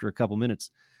out after a couple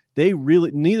minutes.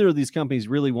 Neither of these companies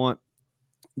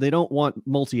they don't want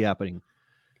multi-apping.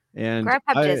 And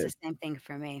Grubhub does the same thing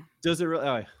for me. Does it really?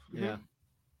 Oh, yeah.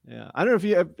 Yeah. I don't know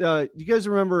if you guys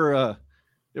remember,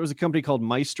 there was a company called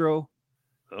Maestro.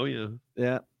 Oh yeah.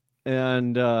 Yeah.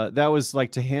 And that was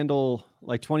like to handle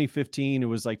 2015. It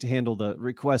was like to handle the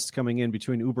requests coming in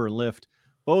between Uber and Lyft.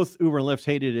 Both Uber and Lyft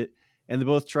hated it. And they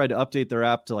both tried to update their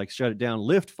app to shut it down.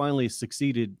 Lyft finally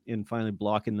succeeded in finally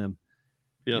blocking them.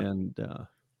 Yeah. And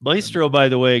Maestro, by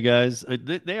the way, guys,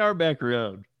 they are back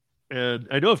around. And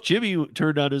I know if Jimmy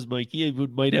turned on his mic, he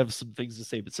might have some things to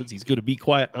say. But since he's going to be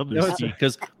quiet, I'm going to see,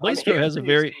 because Maestro has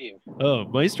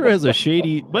Maestro has a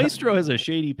shady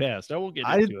past. I won't get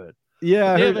into it.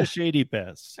 Yeah, they have a shady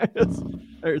past.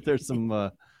 There's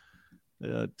some.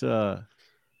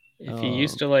 If you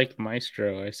used to like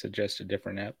Maestro, I suggest a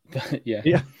different app. But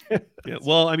yeah.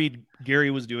 Well, I mean,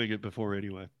 Gary was doing it before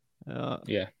anyway.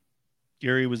 Yeah.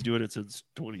 Gary was doing it since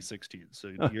 2016.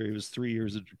 So Gary was 2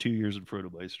 years in front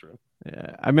of Maestro.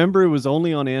 Yeah. I remember it was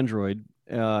only on Android,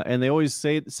 and they always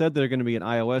said they're going to be an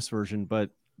iOS version, but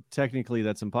technically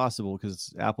that's impossible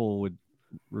because Apple would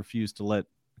refuse to let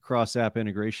cross-app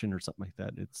integration or something like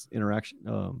that. It's interaction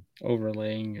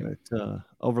overlaying.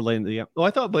 Overlaying the app. Oh, I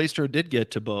thought Maestro did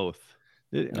get to both.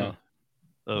 No.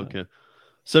 Okay.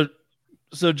 So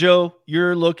Joe,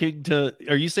 you're looking to?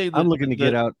 Are you saying I'm looking to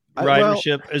get out?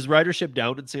 Ridership is ridership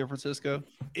down in San Francisco?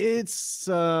 It's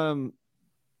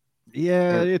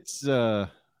it's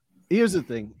here's the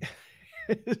thing.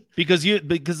 I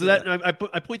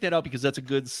point that out because that's a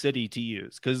good city to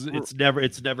use because it's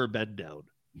never been down.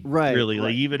 Right. Really, right.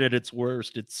 Like even at its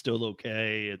worst, it's still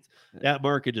okay. That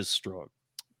market is strong.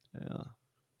 Yeah.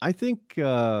 I think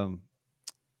I've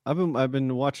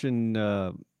been watching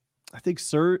I think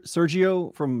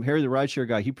Sergio from Harry the Rideshare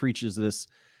Guy, he preaches this,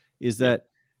 is that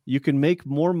you can make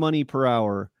more money per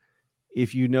hour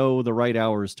if you know the right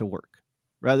hours to work,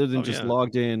 rather than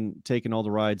logged in, taking all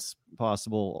the rides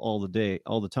possible all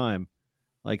the time.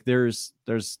 Like there's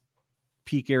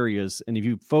peak areas, and if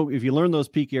you learn those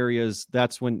peak areas,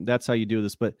 that's how you do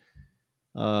this. But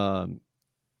I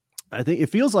think it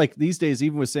feels like these days,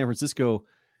 even with San Francisco,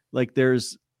 like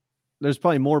there's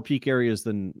probably more peak areas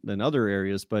than other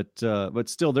areas, but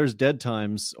still there's dead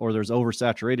times or there's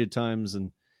oversaturated times,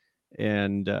 and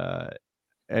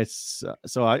it's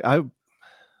so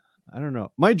I don't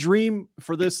know. My dream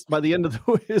for this by the end of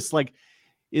the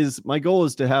is my goal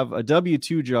is to have a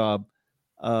W-2 job.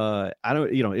 I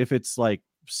don't, if it's like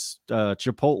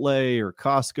Chipotle or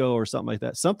Costco or something like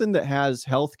that, something that has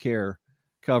healthcare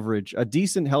coverage, a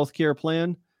decent healthcare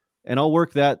plan, and I'll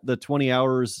work that the 20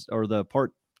 hours or the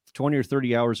part 20 or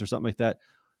 30 hours or something like that,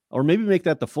 or maybe make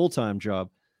that the full-time job,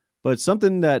 but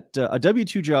something that a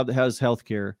W-2 job that has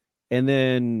healthcare. And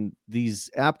then these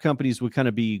app companies would kind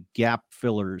of be gap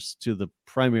fillers to the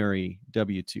primary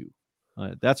W-2.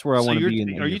 That's where I want to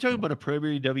be. Are you talking about a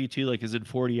primary W-2, like is in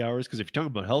 40 hours? Because if you're talking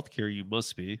about healthcare, you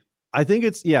must be. I think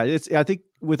I think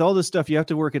with all this stuff, you have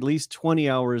to work at least 20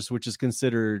 hours, which is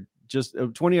considered just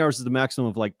 20 hours is the maximum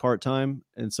of like part-time.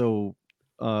 And so,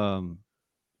 so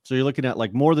you're looking at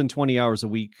like more than 20 hours a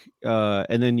week.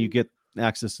 And then you get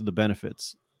access to the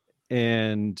benefits.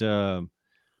 And,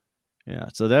 yeah,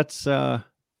 so that's so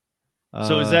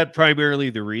is that primarily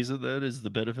the reason then is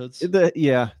the benefits? The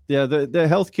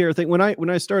healthcare thing. When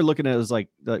I started looking at it, it was like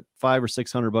 $500 or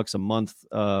 $600 a month.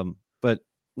 But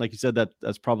like you said,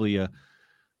 that's probably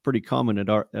pretty common at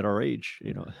our age,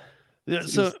 Yeah.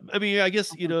 So I mean, I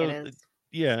guess yeah,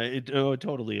 it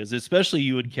totally is. Especially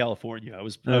you in California. I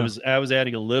was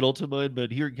adding a little to mine,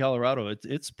 but here in Colorado,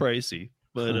 it's pricey.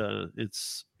 But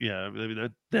it's I mean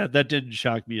that didn't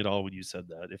shock me at all when you said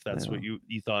that. If that's what you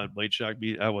thought might shock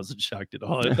me, I wasn't shocked at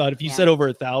all. I thought if you said over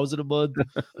 1,000 a month,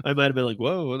 I might have been like,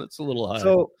 whoa, that's a little high.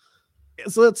 So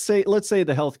let's say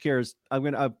the healthcare is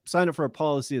I sign up for a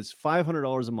policy. It's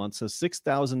 $500 a month, so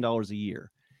 $6,000 a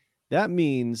year. That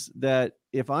means that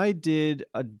if I'm making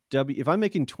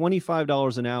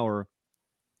 $25 an hour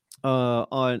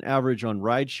on average on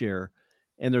rideshare,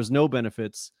 and there's no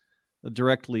benefits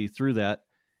directly through that,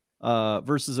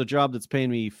 versus a job that's paying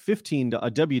me a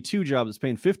W-2 job that's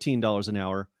paying $15 an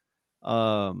hour.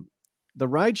 The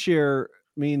rideshare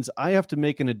means I have to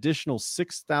make an additional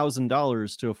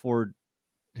 $6,000 to afford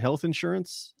health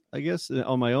insurance, I guess,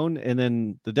 on my own. And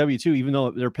then the W-2, even though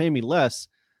they're paying me less,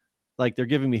 like they're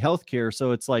giving me health care.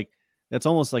 So it's like, that's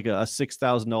almost like a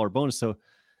 $6,000 bonus. So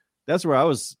that's where I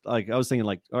was thinking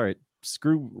like, all right,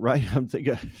 screw right. I'm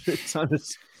thinking it's time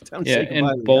to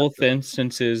in both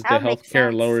instances, the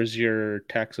healthcare lowers your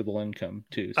taxable income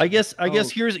too. So. I guess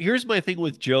here's my thing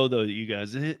with Joe though, you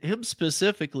guys, him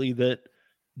specifically, that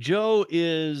Joe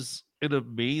is an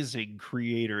amazing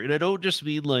creator, and I don't just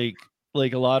mean like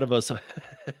a lot of us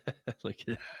like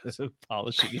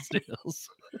polishing his nails.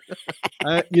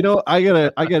 I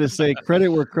gotta say credit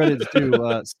where credit's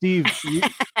due. Steve,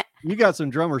 you got some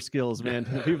drummer skills, man.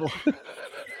 People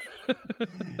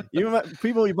you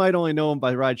might only know him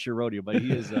by Rideshare Rodeo, but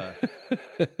he is.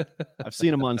 I've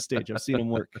seen him on stage. I've seen him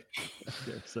work.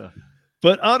 So,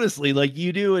 but honestly, like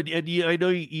you do, and I know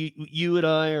you and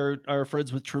I are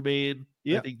friends with Tremaine.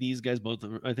 Yeah, I think these guys both.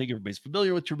 I think everybody's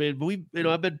familiar with Tremaine, but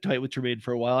I've been tight with Tremaine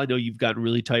for a while. I know you've gotten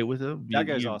really tight with him. That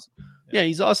guy's awesome. Yeah,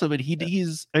 he's awesome, and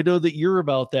he's. I know that you're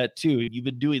about that too, and you've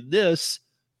been doing this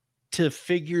to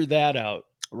figure that out,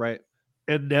 right?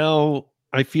 And now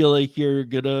I feel like you're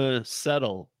gonna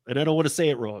settle, and I don't want to say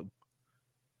it wrong.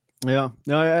 Yeah,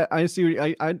 no, I see.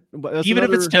 Even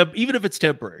if it's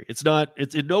temporary, it's not.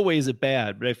 It's in no way is it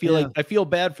bad, but I feel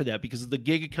bad for that because the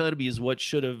gig economy is what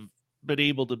should have been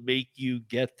able to make you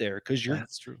get there, because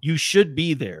you should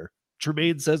be there.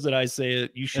 Tremaine says that, I say it.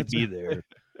 You should be there.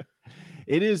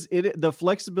 The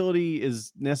flexibility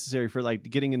is necessary for like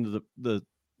getting into the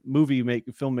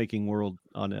filmmaking world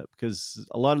on it, because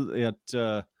a lot of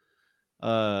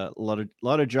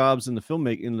jobs in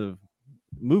the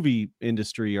movie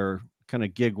industry are kind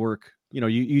of gig work.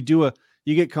 You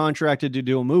get contracted to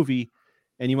do a movie,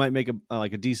 and you might make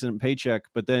a decent paycheck,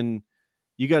 but then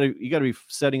you got to be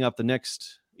setting up the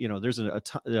next. There's a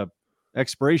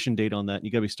expiration date on that, and you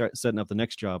got to be setting up the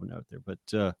next job and out there. But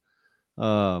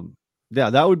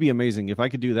that would be amazing if I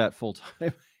could do that full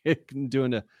time,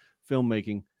 doing a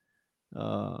filmmaking.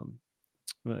 But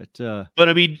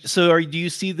I mean, so do you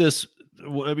see this?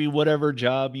 I mean, whatever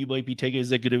job you might be taking,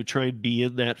 is it going to try and be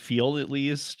in that field at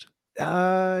least?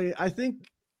 I think.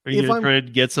 Are you going to try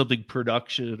and get something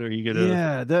production? Or are you going to?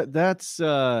 Yeah, that's.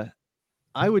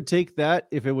 I would take that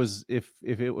if it was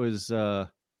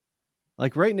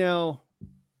like right now.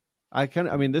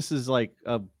 This is like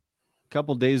a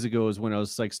couple days ago is when I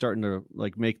was like starting to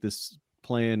like make this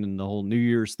plan and the whole New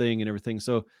Year's thing and everything.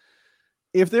 So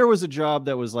if there was a job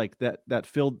that was like that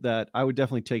filled that, I would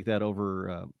definitely take that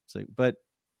over. But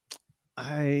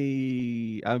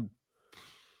I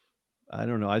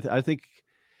don't know. I think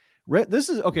this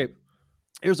is okay.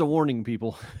 Here's a warning,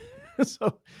 people.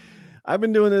 So I've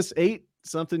been doing this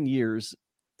 8-something years,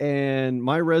 and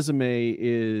my resume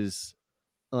is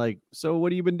like, so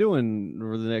what have you been doing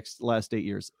for the last 8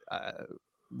 years?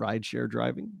 Rideshare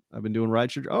driving. I've been doing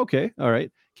rideshare. Okay. All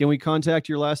right. Can we contact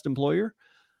your last employer?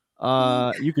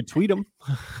 You could tweet them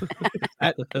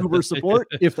at Uber support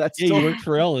if that's still... you worked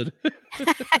for Ellen.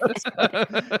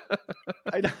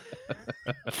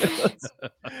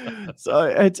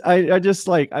 So I just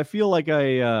like, I feel like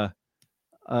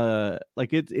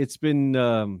it's been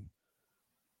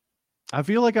I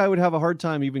feel like I would have a hard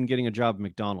time even getting a job at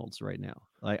McDonald's right now.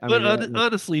 Like,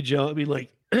 honestly, Joe, I mean,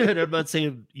 like, I'm not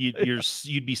saying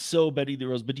you'd be so bending the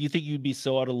rules, but do you think you'd be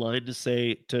so out of line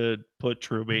to put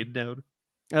Trumaine down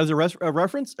as a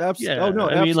reference? Absolutely. Yeah. Oh no,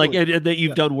 I mean, like, and that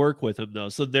you've done work with him though.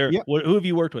 So who have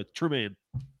you worked with? Trumaine.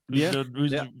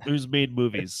 Who's made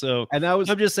movies. So, and I'm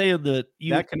just saying that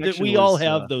we all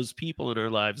have those people in our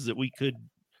lives that we could.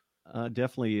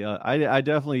 Definitely. I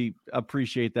definitely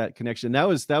appreciate that connection. That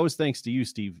was thanks to you,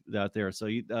 Steve, out there. So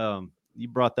you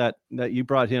brought you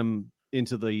brought him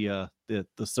into the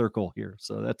circle here.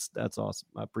 So that's awesome.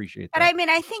 I appreciate that. But I mean,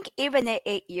 I think even the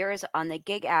 8 years on the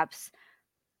gig apps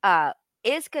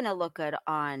is going to look good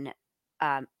on,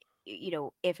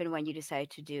 if and when you decide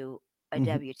to do a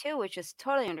W-2, which is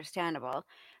totally understandable.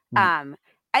 I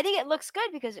think it looks good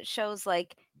because it shows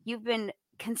like you've been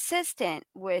consistent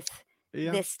with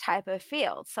this type of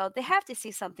field. So they have to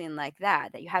see something like that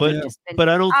you haven't just been. But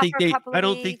I don't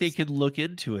think they can look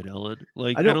into it, Ellen.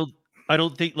 Like I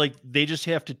don't think like they just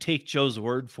have to take Joe's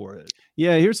word for it.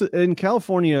 Yeah, in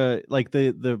California, like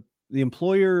the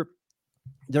employer,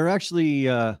 they're actually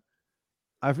the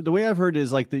way I've heard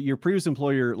is like your previous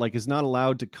employer like is not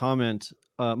allowed to comment.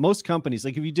 Most companies,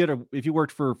 like if you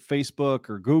worked for Facebook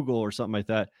or Google or something like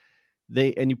that,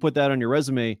 and you put that on your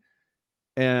resume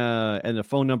and the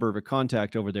phone number of a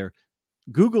contact over there,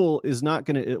 Google is not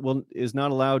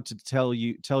allowed to tell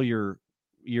your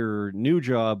new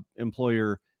job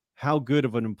employer how good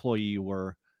of an employee you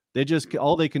were. They're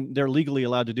legally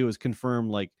allowed to do is confirm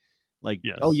like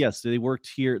yes. Oh yes, they worked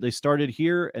here, they started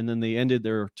here, and then they ended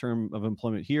their term of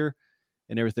employment here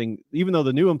and everything, even though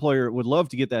the new employer would love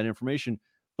to get that information.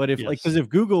 But because if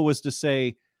Google was to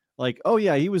say like, oh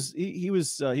yeah, he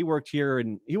worked here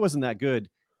and he wasn't that good,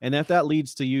 and if that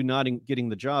leads to you not getting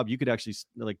the job, you could actually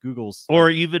like Google's, or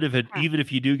even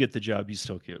if you do get the job, you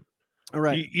still can't. All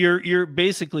right. You're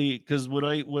basically, because when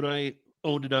I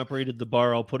owned and operated the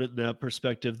bar, I'll put it in that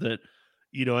perspective that,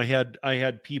 I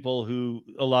had people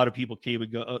a lot of people came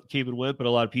and went, but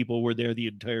a lot of people were there the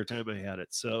entire time I had it.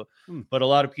 So, but a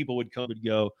lot of people would come and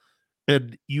go,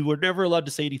 and you were never allowed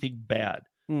to say anything bad.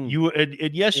 You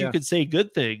could say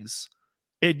good things,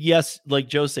 and yes, like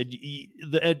Joe said,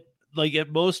 like at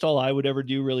most, all I would ever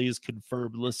do really is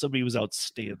confirm unless somebody was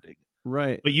outstanding.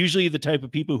 Right. But usually the type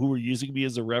of people who were using me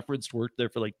as a reference worked there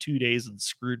for like 2 days and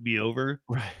screwed me over.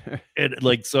 Right. And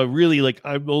like, so really like,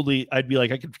 I'd be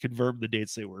like, I can confirm the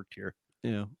dates they worked here.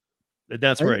 Yeah. And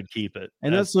that's where I'd keep it.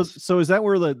 And so is that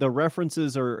where the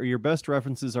references or your best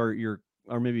references are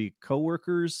maybe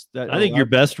coworkers that I think your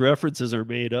best references are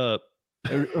made up.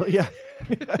 Yeah.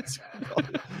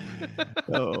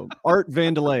 Art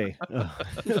Vandelay.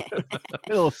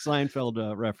 Little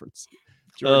Seinfeld reference.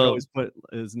 George always put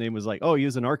his name was like, oh, he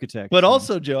was an architect. But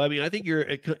also, Joe, I mean, I think you're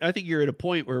at a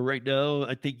point where right now,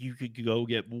 I think you could go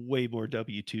get way more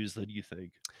W-2s than you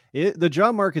think. The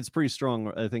job market's pretty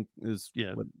strong, I think,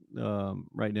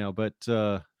 right now. But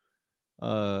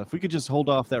if we could just hold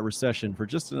off that recession for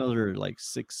just another like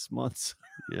 6 months,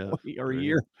 or a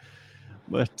year.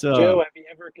 But Joe, have you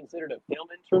ever considered a film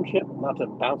internship? Not to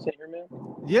bounce at your man.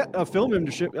 Yeah, a film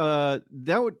internship.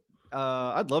 That would.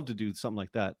 I'd love to do something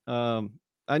like that.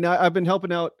 I know I've been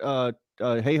helping out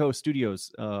Hey Ho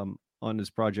Studios on his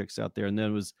projects out there, and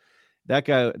then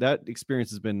that experience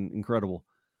has been incredible.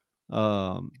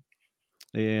 Hey,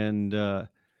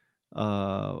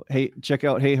 check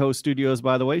out Hey Ho Studios,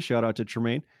 by the way. Shout out to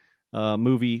Tremaine.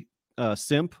 Movie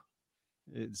Simp.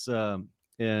 It's the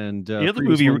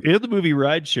movie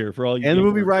Rideshare for all you, and the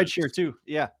movie Rideshare too.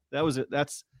 Yeah, that was it.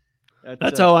 That's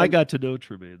how I got to know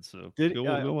Tremaine. So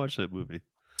go watch that movie.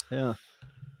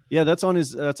 Yeah, that's on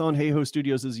Hey Ho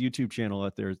Studios' YouTube channel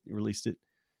out there. He released it,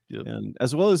 and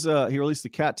as well as he released the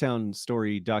Cat Town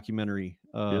story documentary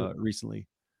recently.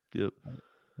 Yep.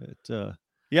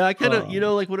 I kind of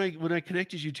like when I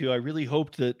connected you two, I really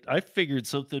hoped that I figured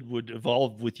something would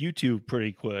evolve with you two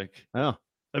pretty quick. Oh.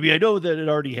 I mean, I know that it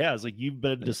already has. Like, you've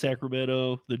been to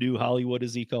Sacramento, the new Hollywood,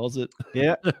 as he calls it.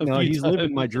 Yeah, no, he's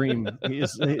living my dream.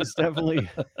 He's definitely,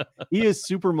 he is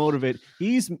super motivated.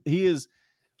 He is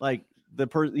like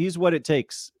he's what it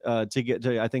takes to get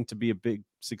to, I think, to be a big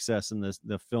success in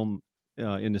the film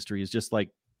industry, is just like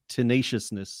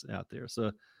tenaciousness out there.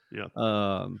 So yeah,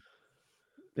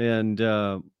 and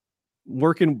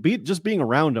just being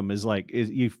around him is like,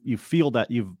 you feel that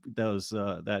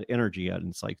that energy out, and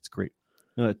it's like, it's great.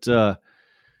 But but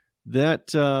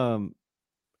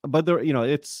there,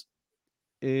 it's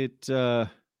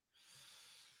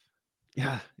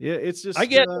just, I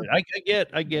get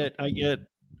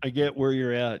I get where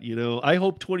you're at. I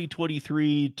hope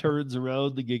 2023 turns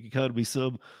around the gig economy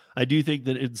some. I do think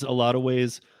that it's a lot of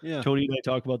ways. Yeah. Tony and I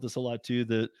talk about this a lot too,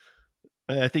 that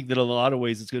I think that in a lot of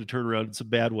ways it's going to turn around in some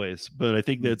bad ways, but I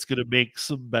think that's going to make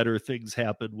some better things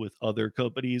happen with other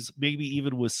companies, maybe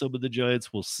even with some of the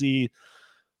giants. We'll see.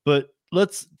 But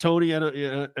Tony,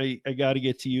 I got to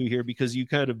get to you here, because you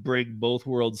kind of bring both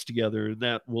worlds together, and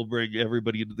that will bring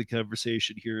everybody into the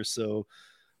conversation here. So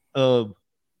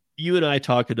you and I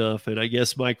talk enough, and I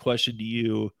guess my question to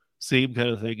you, same kind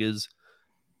of thing, is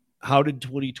how did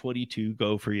 2022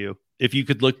 go for you? If you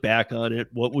could look back on it,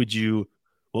 what would you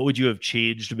have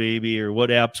changed maybe, or what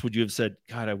apps would you have said,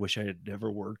 God, I wish I had never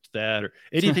worked that, or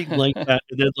anything like that?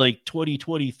 And then like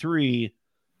 2023,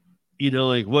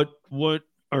 like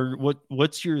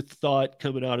what's your thought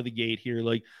coming out of the gate here?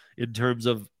 Like, in terms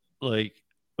of like,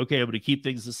 okay, I'm going to keep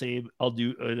things the same. I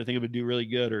think I'm going to do really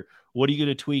good. Or what are you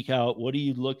going to tweak out? What are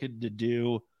you looking to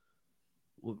do?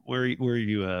 Where are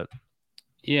you at?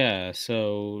 Yeah.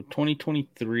 So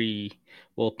 2023,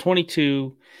 well,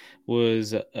 22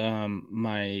 was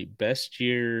my best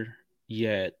year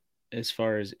yet as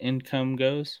far as income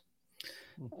goes.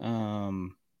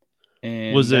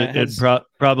 And was it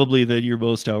probably then your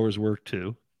most hours worked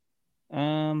too?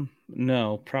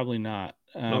 No, probably not.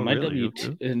 My really?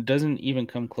 W2 it doesn't even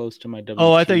come close to my W2.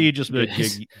 Oh, I thought you just meant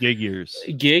gig years.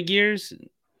 Gig years,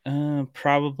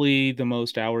 probably the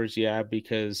most hours, yeah,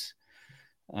 because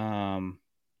I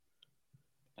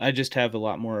just have a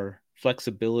lot more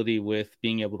flexibility with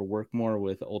being able to work more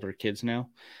with older kids now.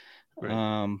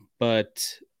 Right.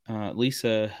 But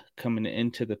Lisa coming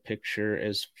into the picture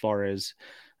as far as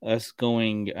us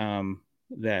going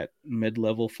that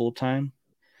mid-level full-time,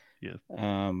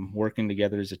 working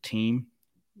together as a team.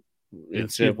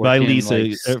 Instead of by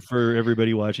Lisa, for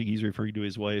everybody watching, he's referring to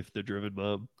his wife, the driven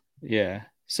mom. Yeah.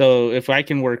 So if I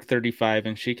can work 35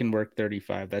 and she can work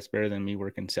 35, that's better than me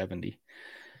working 70.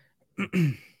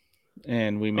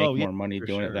 And we make more money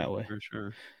doing it that way. For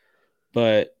sure.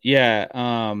 But yeah,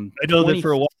 I know that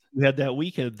for a while you had that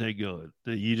weekend thing going,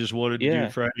 that you just wanted to do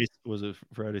Friday. Was it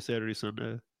Friday, Saturday,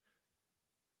 Sunday?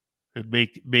 And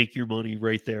make your money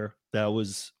right there. That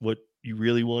was what you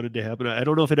really wanted to happen. I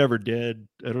don't know if it ever did.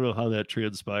 I don't know how that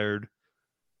transpired.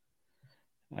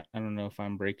 I don't know if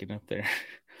I'm breaking up there.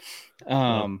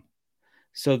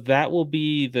 So that will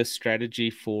be the strategy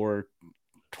for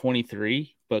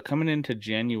 23. But coming into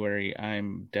January,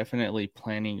 I'm definitely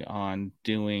planning on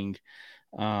doing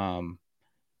the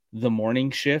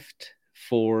morning shift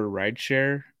for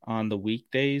rideshare on the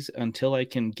weekdays until I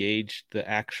can gauge the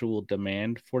actual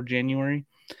demand for January.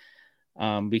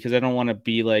 Because I don't want to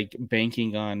be like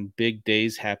banking on big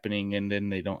days happening and then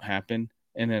they don't happen.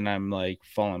 And then I'm like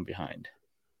falling behind.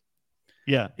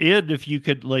 Yeah. And if you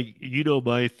could, like,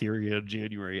 my theory on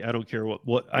January, I don't care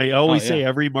what I always say,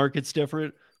 every market's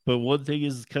different. But one thing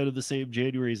is kind of the same.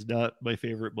 January is not my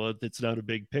favorite month. It's not a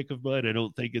big pick of mine. I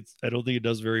don't think it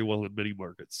does very well in many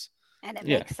markets. And it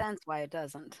makes sense why it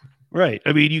doesn't. Right.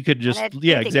 I mean, you could just,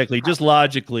 exactly. Just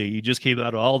logically, you just came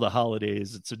out of all the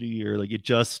holidays. It's a new year. Like, it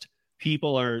just,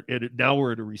 people are, and now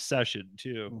we're in a recession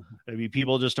too. Mm-hmm. I mean,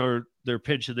 people just they're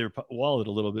pinching their wallet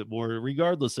a little bit more,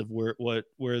 regardless of where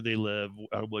they live,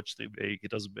 how much they make.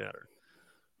 It doesn't matter.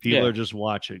 People are just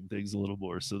watching things a little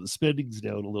more. So the spending's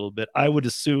down a little bit. I would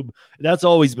assume that's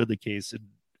always been the case.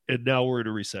 And now we're in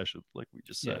a recession, like we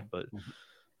just said. But,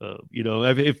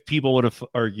 if people want to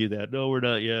argue that, no, we're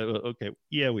not. Yeah. Okay.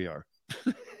 Yeah, we are.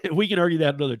 We can argue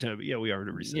that another time. But yeah, we are in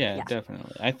a recession. Yeah,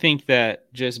 definitely. I think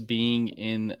that just being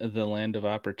in the land of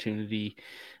opportunity,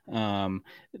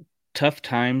 tough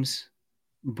times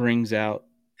brings out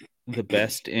the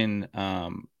best in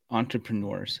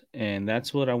entrepreneurs, and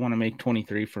that's what I want to make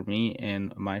 23 for me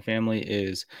and my family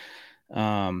is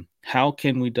how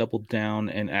can we double down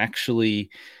and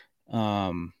actually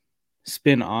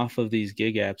spin off of these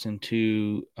gig apps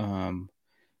into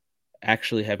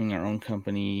actually having our own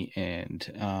company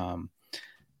and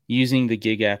using the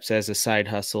gig apps as a side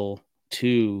hustle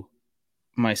to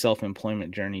my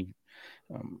self-employment journey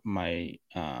my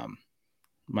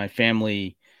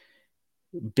family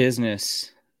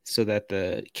business so that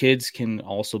the kids can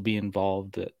also be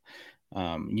involved.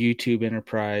 YouTube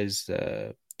Enterprise,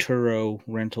 Turo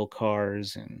rental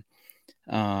cars, and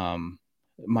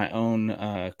my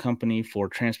own company for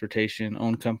transportation,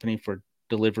 own company for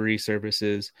delivery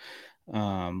services,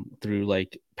 through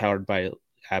like powered by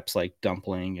apps like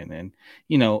Dumpling, and then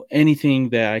anything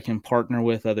that I can partner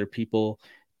with other people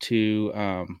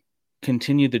to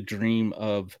continue the dream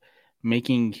of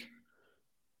making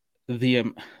the I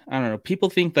don't know, people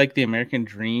think like the American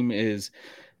dream is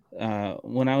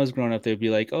when I was growing up, they'd be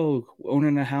like, oh,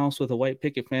 owning a house with a white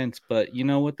picket fence. But you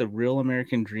know what? The real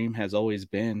American dream has always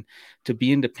been to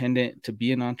be independent, to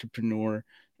be an entrepreneur.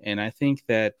 And I think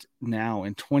that now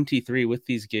in 23 with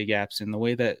these gig apps and the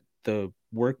way that the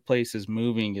workplace is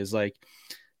moving is like,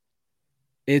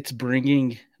 it's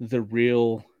bringing the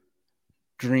real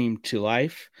dream to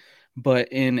life, but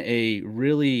in a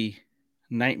really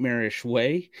nightmarish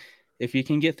way. If you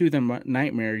can get through the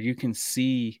nightmare, you can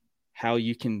see how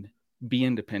you can be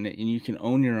independent and you can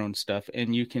own your own stuff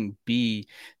and you can be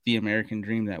the American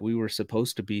dream that we were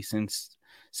supposed to be since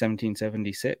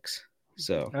 1776.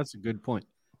 So that's a good point.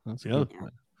 That's a good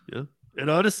point. Yeah. And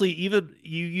honestly, even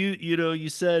you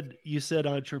said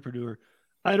entrepreneur.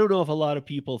 I don't know if a lot of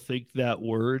people think that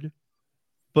word,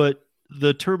 but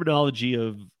the terminology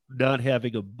of not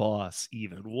having a boss,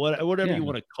 even whatever you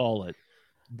want to call it,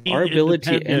 our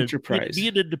ability enterprise,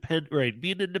 being independent, right?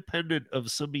 Being independent of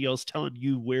somebody else telling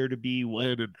you where to be,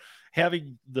 when, and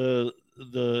having the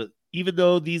even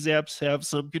though these apps have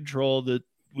some control that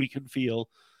we can feel,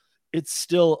 it's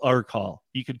still our call.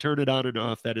 You can turn it on and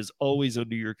off. That is always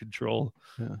under your control.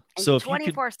 Yeah. So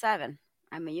 24/7.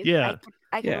 I mean,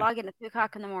 I can log in at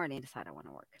 2:00 in the morning and decide I want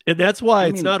to work. And that's why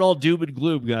it's not all doom and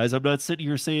gloom, guys. I'm not sitting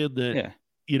here saying that. Yeah.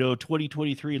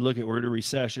 2023, look at, we're in a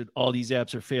recession. All these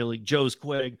apps are failing. Joe's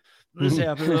quitting. This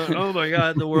happened. Oh my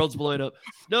God, the world's blowing up.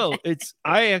 No, that's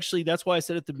why I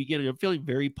said at the beginning, I'm feeling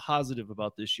very positive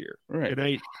about this year. Right.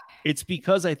 And it's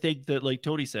because I think that, like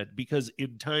Tony said, because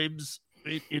in times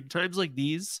like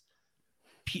these,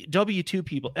 W2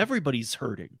 people, everybody's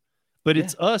hurting. But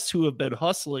it's us who have been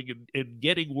hustling and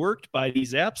getting worked by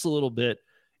these apps a little bit.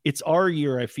 It's our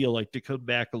year, I feel like, to come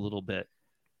back a little bit.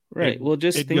 Right. Well,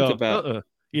 just think about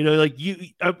like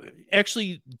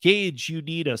actually, Gage, you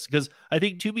need us, because I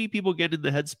think too many people get in the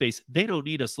headspace. They don't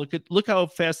need us. Look how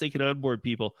fast they can onboard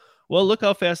people. Well, look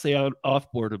how fast they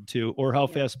offboard them too, or how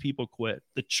fast people quit.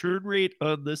 The churn rate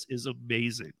on this is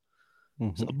amazing.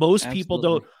 Mm-hmm. So most people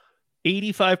don't.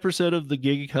 85% of the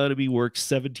gig economy works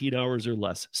 17 hours or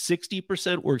less.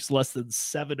 60% works less than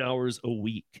 7 hours a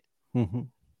week. Mm-hmm.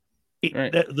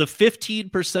 The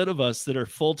 15% of us that are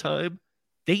full time,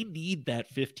 they need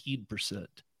that 15%.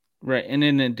 Right. And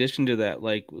in addition to that,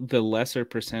 like the lesser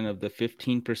percent of the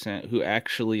 15% who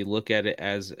actually look at it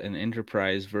as an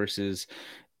enterprise versus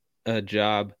a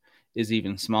job is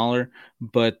even smaller,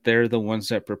 but they're the ones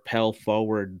that propel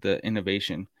forward the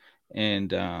innovation.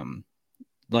 And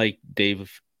like David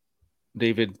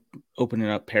opening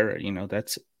up Para,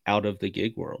 that's out of the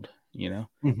gig world,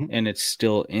 mm-hmm. and it's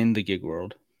still in the gig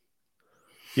world.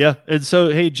 Yeah. And so,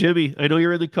 hey, Jimmy, I know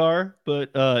you're in the car,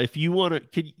 but if you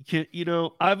want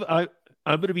to, I'm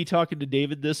going to be talking to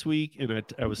David this week, and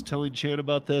I was telling Chan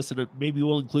about this, and maybe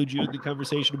we'll include you in the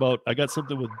conversation about, I got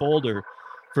something with Boulder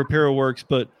for ParaWorks,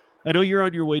 but I know you're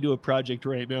on your way to a project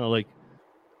right now. Like,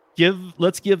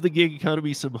 let's give the gig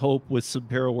economy some hope with some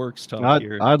ParaWorks talk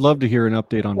here. I'd love to hear an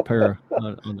update on Para.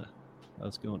 on that.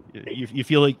 How's it going? You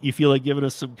feel like giving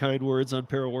us some kind words on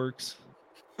ParaWorks?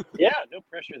 Yeah, no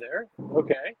pressure there.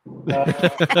 Okay. I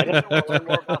definitely want to learn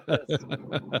more about this.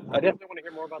 I definitely want to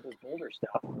hear more about this Boulder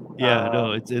stuff. Yeah,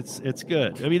 no, it's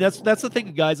good. I mean, that's the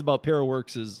thing, guys, about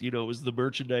ParaWorks is, it was the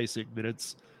merchandising,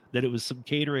 that it was some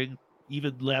catering,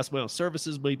 even last mile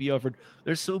services might be offered.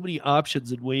 There's so many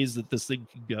options and ways that this thing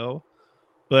can go.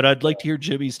 But I'd like to hear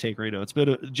Jimmy's take right now.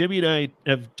 Jimmy and I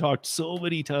have talked so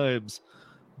many times,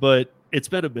 but it's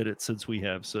been a minute since we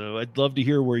have. So I'd love to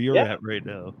hear where you're at right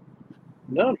now.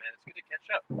 No, man, it's good to catch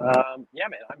up. Yeah,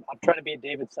 man, I'm trying to be a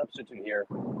David substitute here,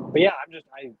 but yeah,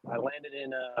 I landed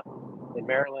in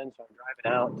Maryland, so I'm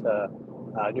driving out to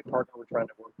a new partner we're trying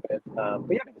to work with.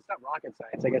 But yeah, I mean, it's not rocket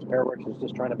science. I guess ParaWorks is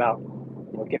just trying about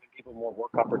giving people more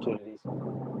work opportunities.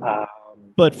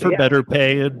 But for better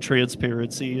pay and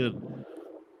transparency and.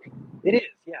 It is,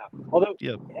 yeah. Although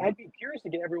I'd be curious to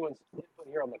get everyone's input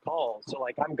here on the call. So,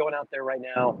 like, I'm going out there right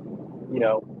now.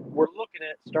 We're looking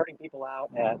at starting people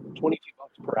out at $22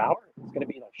 per hour. It's going to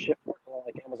be like shift work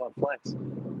like Amazon Flex.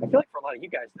 I feel like for a lot of you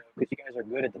guys though, because you guys are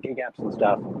good at the gig apps and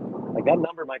stuff, like that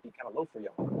number might be kind of low for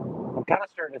y'all. I'm kind of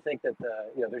starting to think that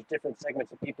there's different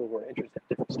segments of people who are interested in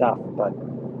different stuff, but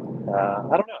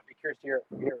I don't know. I'd be curious to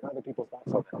hear other people's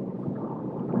thoughts on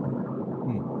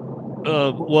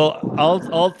that. Well,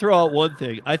 I'll throw out one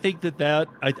thing. I think that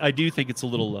I do think it's a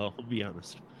little low. I'll be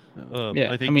honest. I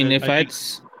mean,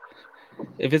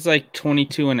 if it's like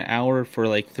 22 an hour for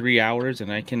like 3 hours,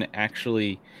 and I can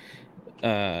actually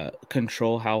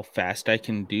control how fast I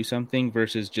can do something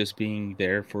versus just being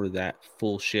there for that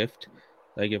full shift.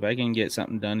 Like if I can get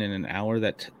something done in an hour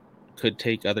that could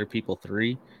take other people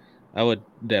 3, I would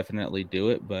definitely do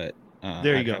it. But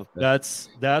there you go. That's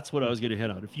what I was going to hit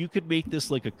on. If you could make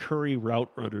this like a Curry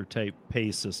route runner type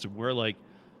pay system where like,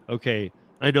 okay,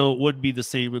 I know it wouldn't be the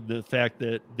same in the fact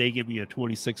that they give me a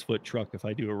 26-foot truck if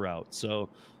I do a route. So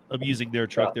I'm using their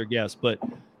truck, their gas. But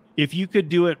if you could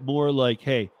do it more like,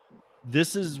 hey,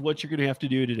 this is what you're going to have to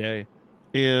do today.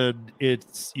 And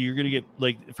you're going to get,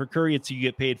 like for Curry, you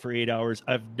get paid for 8 hours.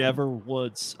 I've never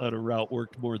once on a route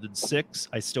worked more than 6.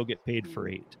 I still get paid for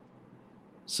 8.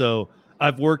 So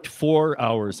I've worked 4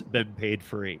 hours, been paid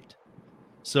for 8.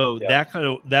 So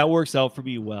that works out for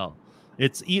me well.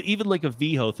 It's even like a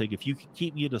VHO thing. If you can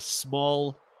keep me in a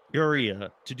small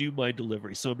area to do my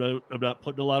delivery, so I'm not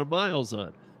putting a lot of miles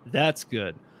on, that's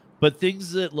good. But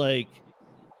things that like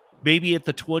maybe at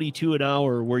the 22 an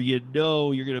hour where you're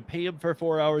going to pay them for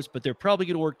 4 hours, but they're probably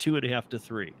going to work 2.5 to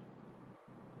 3.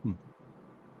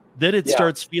 Then it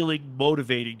starts feeling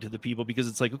motivating to the people because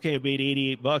it's like, okay, I made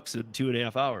 $88 in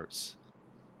 2.5 hours.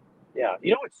 Yeah.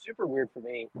 You know what's super weird for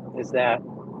me is that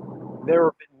there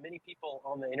have been many people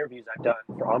on the interviews I've done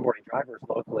for onboarding drivers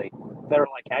locally that are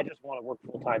like, I just want to work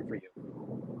full time for you.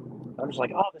 I'm just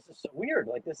like, oh, this is so weird.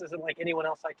 Like, this isn't like anyone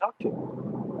else I talk to.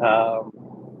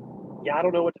 I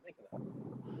don't know what to think of that.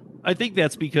 I think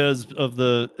that's because of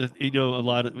a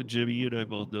lot of Jimmy, you and I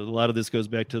both know a lot of this goes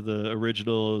back to the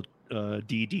original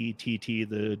DDTT,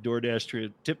 the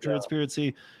DoorDash tip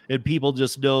transparency, and people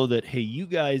just know that, hey, you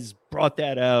guys brought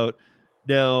that out.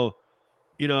 Now,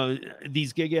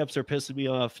 these gig apps are pissing me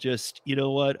off. Just, you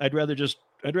know what? I'd rather just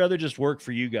work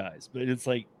for you guys. But it's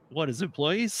like, what, as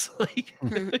employees? Like,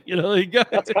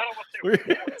 that's kind of what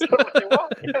they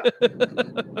want. Yeah.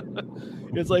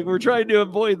 It's like we're trying to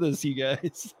avoid this, you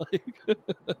guys. Like,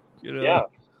 Yeah.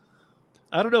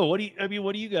 I don't know. What do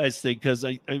you guys think? Because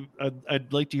I'd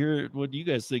like to hear what you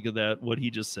guys think of that. What he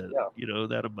just said. Yeah.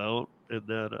 That amount and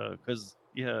that because.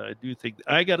 Yeah, I do think.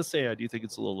 I gotta say, I do think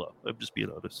it's a little low. I'm just being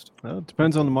honest. Well, it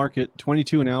depends on the market.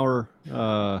 22 an hour.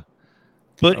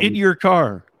 But in your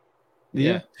car,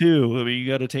 too. I mean,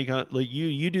 you got to take out like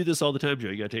you do this all the time, Joe.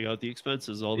 You got to take out the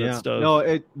expenses, all that stuff.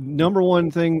 No, number one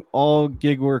thing, all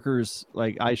gig workers,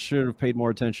 like I should have paid more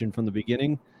attention from the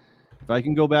beginning. If I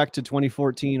can go back to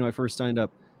 2014 when I first signed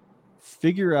up,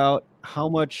 figure out how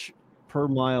much per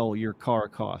mile your car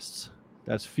costs.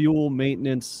 That's fuel,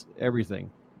 maintenance, everything.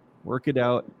 Work it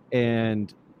out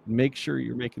and make sure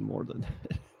you're making more than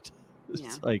that.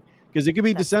 It's like, because it could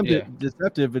be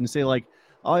deceptive and say like,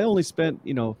 oh, I only spent,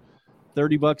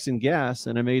 $30 in gas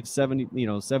and I made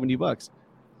 $70.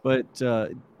 But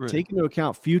take into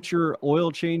account future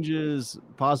oil changes,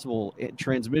 possible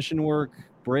transmission work,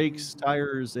 brakes,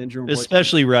 tires, engine,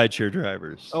 especially rideshare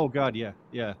drivers. Oh God, yeah.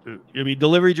 I mean,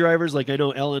 delivery drivers, like I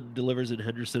know Ellen delivers in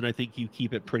Henderson. I think you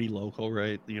keep it pretty local,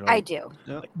 right? I do.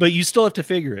 But you still have to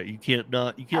figure it. You can't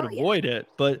avoid it.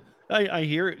 But I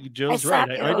hear it. Joe's right.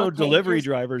 I know delivery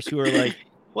drivers who are like,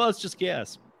 well, it's just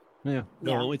gas. Yeah.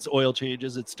 No, it's oil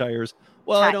changes, it's tires.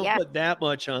 Well, I don't put that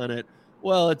much on it.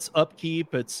 Well, it's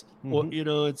upkeep. It's what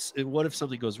if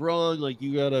something goes wrong? Like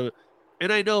you gotta.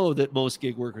 And I know that most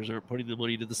gig workers aren't putting the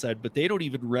money to the side, but they don't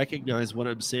even recognize what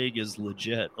I'm saying is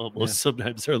legit. Almost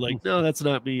sometimes they're like, "No, that's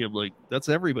not me." I'm like, "That's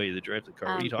everybody that drives the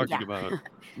car. What are you talking about?"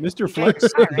 Mr. Flex,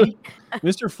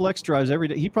 Mr. Flex drives every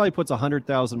day. He probably puts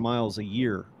 100,000 miles a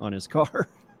year on his car,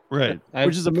 right?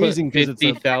 Which is amazing because it's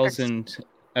 50,000.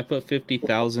 I put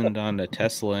 50,000 on a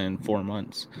Tesla in 4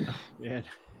 months. Yeah.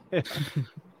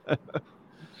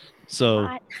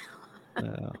 So,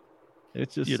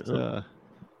 it's just.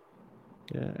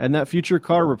 Yeah, and that future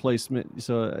car replacement.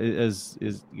 So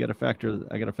you got to factor.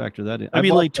 I got to factor that in. I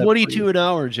mean, like 22 an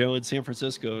hour, Joe, in San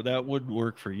Francisco. That wouldn't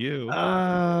work for you.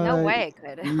 No way it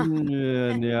could.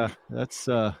 Yeah, that's.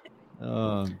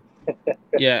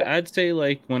 Yeah, I'd say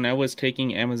like when I was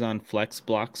taking Amazon Flex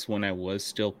blocks when I was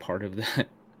still part of that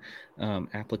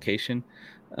application,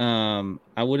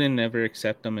 I wouldn't never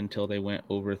accept them until they went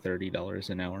over $30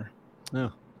 an hour.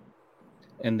 Oh.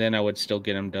 And then I would still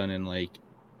get them done in like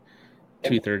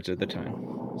 2/3 of the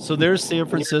time. So there's San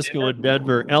Francisco and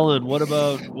Denver. Ellen, what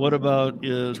about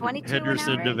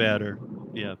Henderson, Nevada?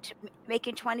 Yeah,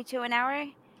 making 22 an hour.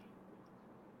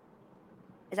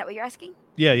 Is that what you're asking?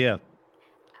 Yeah. You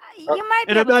might.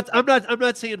 And I'm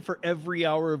not saying for every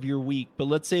hour of your week, but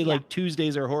let's say like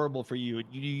Tuesdays are horrible for you, and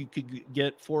you could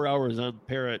get 4 hours on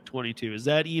pair at 22. Is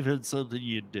that even something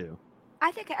you'd do?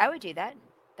 I think I would do that.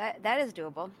 That is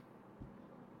doable.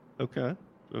 Okay.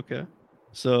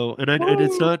 So, and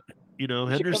it's not,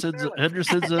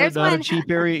 Henderson's not a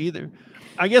cheap area either.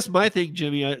 I guess my thing,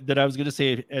 Jimmy, that I was going to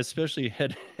say, especially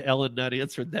had Ellen not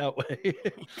answered that way,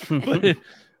 but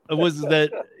was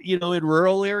that, in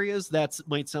rural areas, that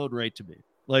might sound right to me.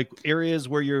 Like areas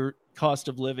where your cost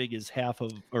of living is half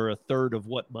of or a third of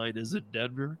what mine is in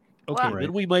Denver. Okay, well,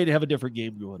 then we might have a different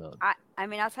game going on. I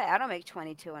mean, I'll tell you, I don't make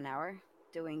 22 an hour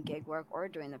doing gig work or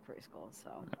doing the preschool, so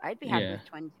I'd be happy with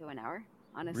 22 an hour,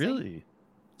 honestly. Really?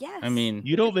 Yes. I mean,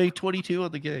 you don't make 22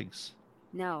 on the gigs.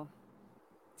 No.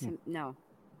 No.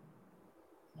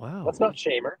 Wow. Let's not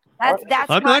shame her.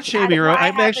 I'm not shaming her.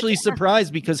 I'm actually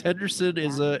surprised because Henderson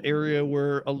is an area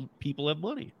where people have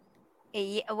money.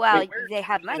 Well, they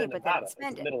have money, but they don't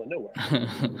spend it. Middle of nowhere.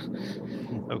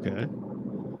 Okay.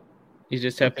 You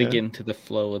just have to get into the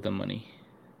flow of the money.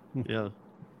 Yeah.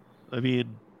 I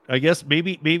mean, I guess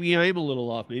maybe I am a little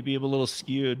off. Maybe I'm a little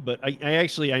skewed, but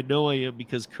I know I am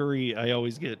because curry, I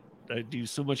do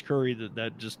so much curry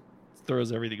that just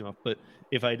throws everything off. But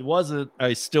if I wasn't,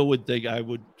 I still would think I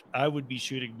would be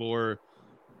shooting more.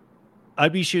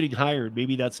 I'd be shooting higher.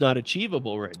 Maybe that's not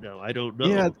achievable right now. I don't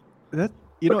know. Yeah,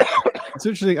 it's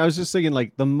interesting. I was just thinking,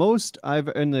 like the most I've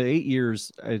in the 8 years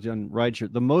I've done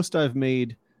rideshare, the most I've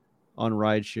made on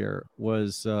rideshare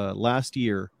was last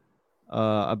year,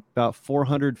 about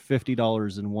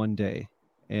 $450 in one day,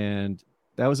 and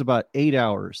that was about 8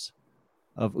 hours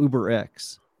of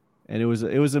UberX. And it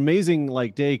was amazing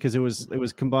like day because it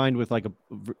was combined with like a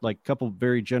couple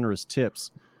very generous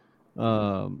tips,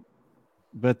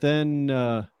 but then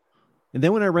and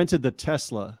then when I rented the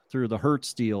Tesla through the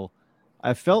Hertz deal,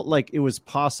 I felt like it was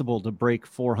possible to break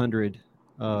 400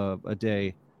 a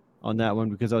day on that one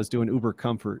because I was doing Uber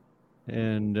Comfort,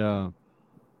 and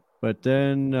but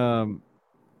then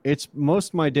it's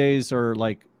most of my days are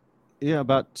like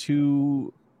about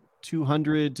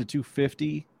 200 to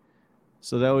 250.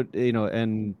 So that would,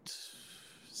 and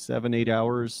 7-8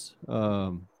 hours.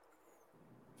 If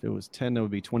it was 10, that would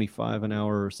be 25 an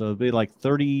hour. So it'd be like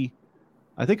 30.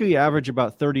 I think we average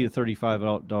about $30 to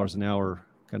 $35 an hour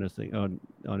kind of thing on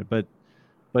it.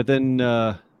 But then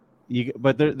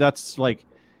that's like,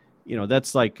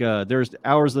 there's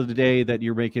hours of the day that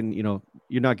you're making,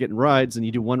 you're not getting rides, and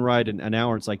you do one ride in an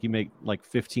hour. It's like you make like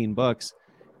 $15.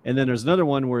 And then there's another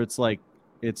one where it's like,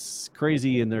 it's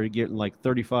crazy, and they're getting like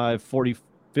 35, 40,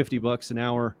 $50 an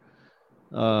hour.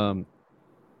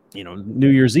 New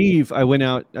Year's Eve, I went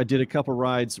out, I did a couple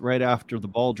rides right after the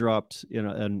ball dropped,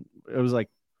 and it was like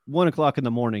 1:00 in the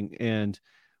morning, and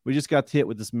we just got hit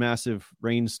with this massive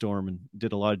rainstorm and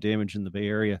did a lot of damage in the Bay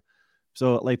Area.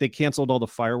 So like they canceled all the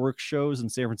fireworks shows in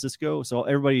San Francisco. So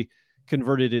everybody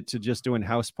converted it to just doing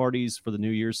house parties for the New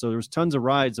Year's. So there was tons of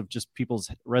rides of just people's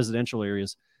residential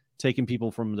areas, taking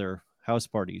people from their house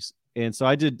parties. And so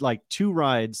I did like 2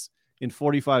 rides in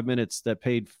 45 minutes that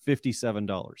paid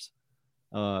 $57.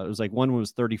 It was like one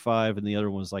was 35 and the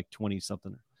other one was like 20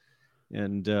 something.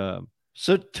 And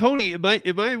so Tony, am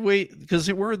I wait,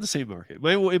 because we're in the same market.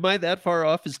 Am I that far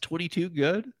off? Is 22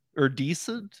 good or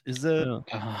decent? Is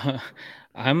that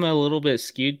I'm a little bit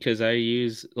skewed because I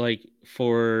use like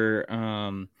for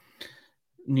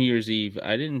New Year's Eve,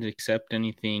 I didn't accept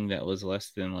anything that was less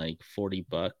than like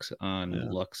 $40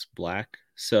 on Lux Black.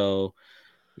 So,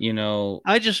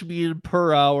 I just mean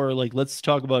per hour. Like, let's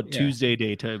talk about Tuesday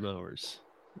daytime hours.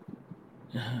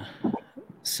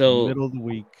 So middle of the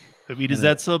week. I mean, is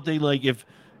that something like if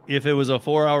it was a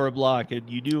 4-hour block and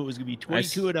you knew it was going to be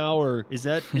 22 an hour? Is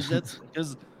that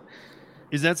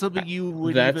something you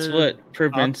would? That's what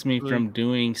prevents me from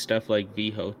doing stuff like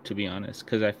VHO, to be honest,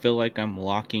 because I feel like I'm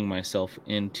locking myself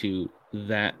into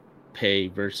that pay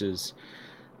versus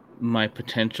my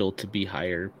potential to be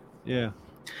higher. Yeah.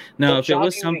 Now, if it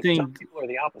was something, some people are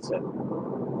the opposite.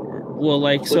 Well,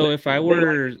 like, so if I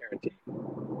were,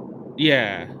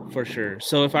 for sure.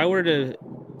 So if I were to,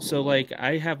 so like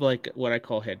I have like what I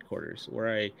call headquarters,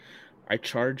 where I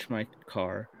charge my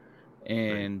car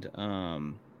and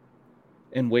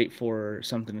wait for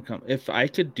something to come. If I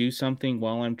could do something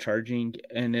while I'm charging,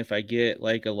 and if I get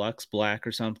like a Lux Black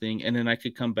or something, and then I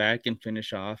could come back and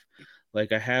finish off,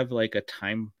 like I have like a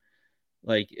time,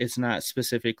 like it's not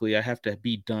specifically I have to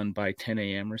be done by 10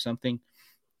 a.m. or something.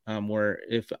 where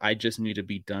if I just need to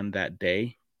be done that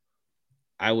day,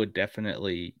 I would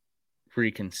definitely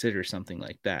reconsider something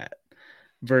like that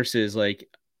versus like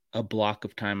a block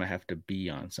of time I have to be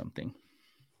on something.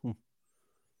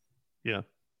 Yeah.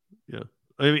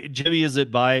 I mean, Jimmy, is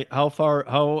it how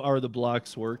are the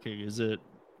blocks working?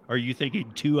 Are you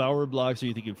thinking 2-hour blocks? Are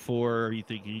you thinking 4? Are you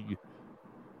thinking?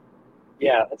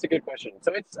 Yeah, that's a good question.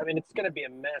 So it's going to be a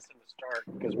mess in the start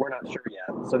because we're not sure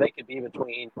yet. So they could be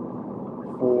between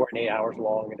 4 and 8 hours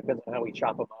long. It depends on how we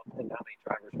chop them up and how many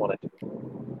drivers want to do.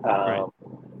 Right.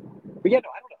 But yeah, no,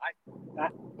 I don't know.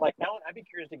 Like Alan, I'd be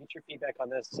curious to get your feedback on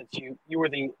this since you were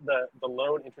the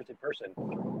lone interested person.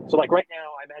 So like right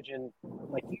now, I imagine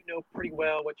like pretty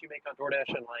well what you make on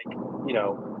DoorDash and like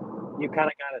you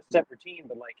kind of got a set routine,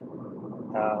 but like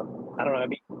I don't know. I'd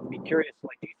be curious.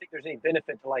 Like, do you think there's any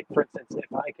benefit to like, for instance,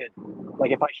 if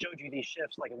I showed you these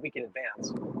shifts like a week in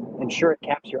advance, and sure it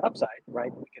caps your upside,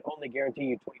 right? We could only guarantee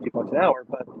you $22 an hour,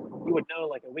 but you would know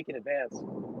like a week in advance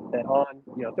that on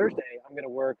Thursday I'm going to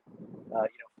work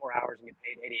 4 hours and get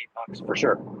paid $88 for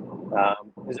sure.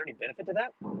 Is there any benefit to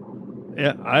that?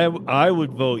 Yeah, I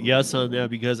would vote yes on that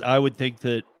because I would think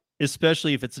that,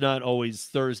 especially if it's not always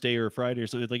Thursday or Friday or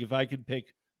something, like if I could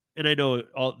pick, and I know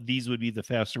all these would be the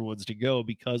faster ones to go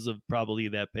because of probably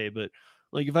that pay, but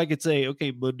like if I could say,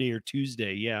 okay, Monday or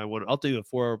Tuesday, yeah, I'll do a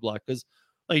 4-hour block because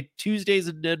like Tuesdays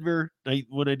in Denver,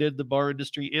 when I did the bar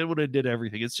industry and when I did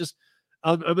everything, it's just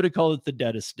I'm going to call it the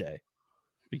deadest day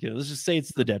because let's just say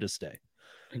it's the deadest day.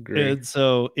 Agree. And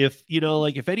so if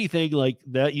if anything, like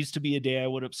that used to be a day I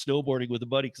went up snowboarding with a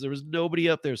buddy because there was nobody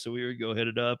up there, so we would go hit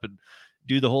it up and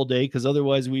do the whole day because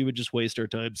otherwise we would just waste our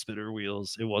time spinning our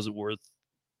wheels. It wasn't worth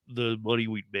the money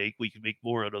we'd make. We could make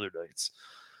more on other nights.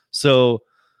 So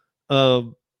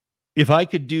if I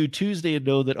could do Tuesday and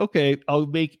know that, okay, I'll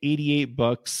make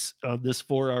 $88 on this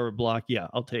 4-hour block, yeah,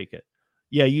 I'll take it.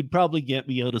 Yeah, you'd probably get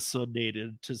me on a Sunday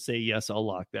to say yes, I'll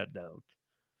lock that down.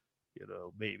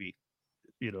 Maybe.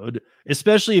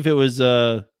 Especially if it was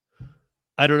I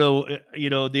don't know,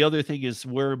 the other thing is,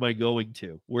 where am I going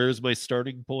to? Where's my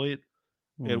starting point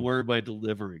and where am I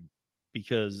delivering?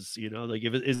 Because like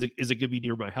is it going to be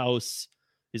near my house?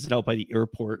 Is it out by the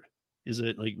airport? Is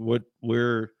it like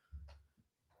where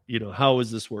how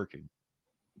is this working?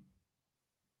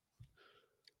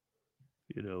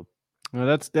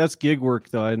 Well, that's gig work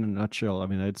though in a nutshell. I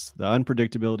mean, it's the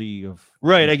unpredictability of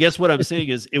right. I guess what I'm saying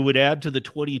is it would add to the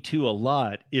 22 a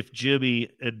lot if Jimmy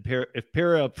and if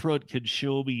Para up front could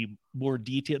show me more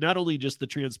detail, not only just the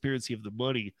transparency of the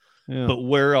money, but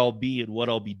where I'll be and what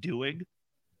I'll be doing.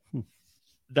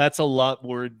 That's a lot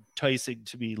more enticing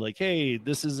to me. Like, hey,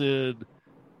 this is in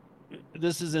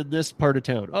this part of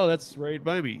town. Oh, that's right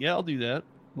by me. Yeah, I'll do that.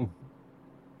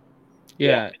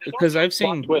 Yeah, because I've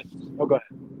seen. Oh, go ahead.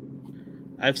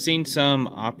 I've seen some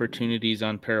opportunities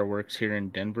on ParaWorks here in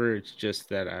Denver. It's just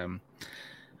that I'm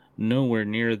nowhere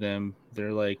near them.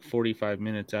 They're like 45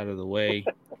 minutes out of the way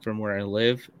from where I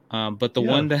live. But the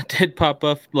one that did pop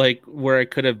up, like where I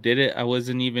could have did it, I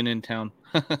wasn't even in town.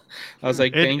 I was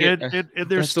like, dang it. And there's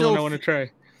that's still the one I want to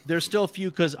try. There's still a few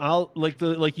because I'll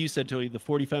like you said, Tony, the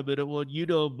 45-minute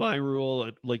one, my rule,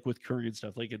 like with Curry and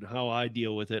stuff, like and how I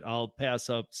deal with it. I'll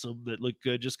pass up some that look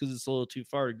good just because it's a little too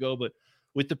far to go. But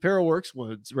with the ParaWorks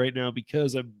ones right now,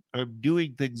 because I'm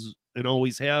doing things and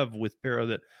always have with Para,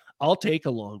 that I'll take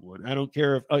a long one. I don't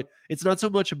care if it's not so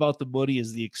much about the money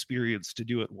as the experience to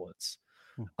do it once.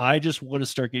 I just want to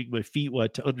start getting my feet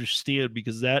wet to understand,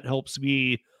 because that helps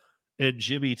me and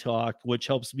Jimmy talk, which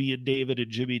helps me and David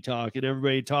and Jimmy talk and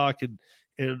everybody talk and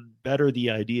better the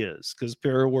ideas, because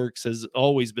ParaWorks has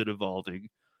always been evolving.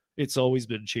 It's always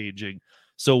been changing.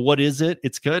 So what is it?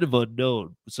 It's kind of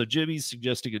unknown. So Jimmy's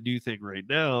suggesting a new thing right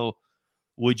now.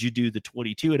 Would you do the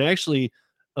 22? And actually,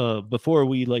 before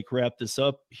we wrap this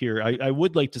up here, I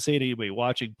would like to say to anybody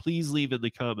watching, please leave in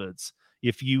the comments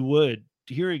if you would,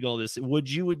 hearing all this, would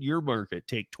you in your market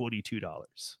take $22?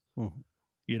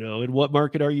 And what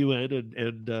market are you in?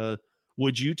 And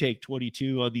would you take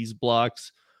 22 on these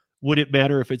blocks? Would it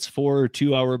matter if it's 4 or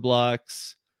 2-hour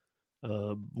blocks?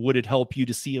 Would it help you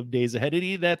to see them days ahead?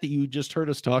 Any of that you just heard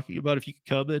us talking about, if you could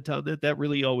comment on that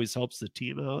really always helps the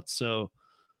team out. So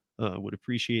would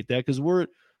appreciate that, because we're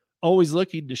always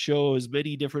looking to show as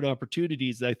many different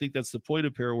opportunities. I think that's the point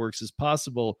of ParaWorks as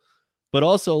possible. But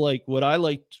also, like what I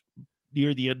liked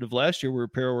near the end of last year, where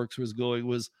ParaWorks was going,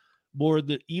 was more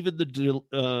even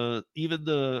the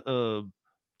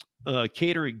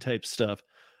catering type stuff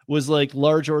was like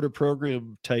large order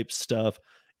program type stuff.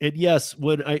 And yes,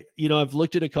 when I've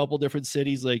looked at a couple different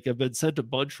cities, like I've been sent a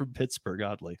bunch from Pittsburgh,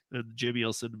 oddly, and Jimmy,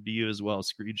 I'll send them to you as well,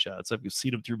 screenshots. I've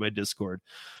seen them through my Discord.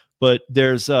 But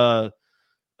there's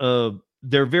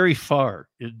they're very far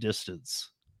in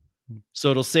distance.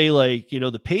 So it'll say like, you know,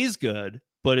 the pay's good,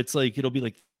 but it's like, it'll be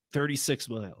like 36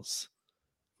 miles.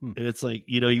 And it's like,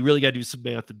 you know, you really got to do some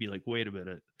math and be like, wait a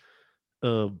minute.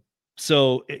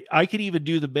 So I can even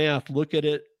do the math, look at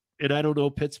it, and I don't know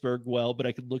Pittsburgh well, but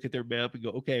I can look at their map and go,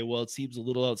 okay, well, it seems a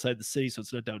little outside the city, so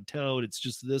it's not downtown. It's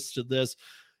just this to this.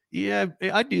 Yeah,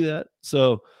 I do that.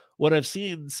 So what I've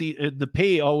seen, and the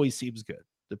pay always seems good.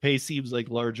 The pay seems like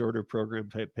large order program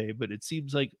type pay, but it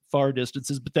seems like far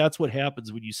distances. But that's what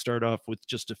happens when you start off with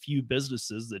just a few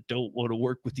businesses that don't want to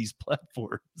work with these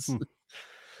platforms.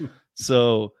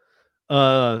 So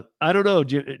I don't know,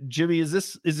 Jimmy, is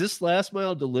this last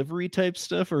mile delivery type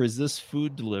stuff, or is this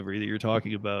food delivery that you're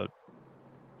talking about?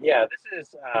 Yeah, this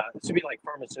would be like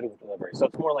pharmaceutical delivery, so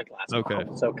it's more like last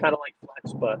mile. So kind of like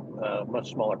Flex, but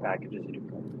much smaller packages. You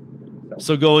do.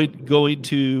 So going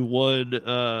to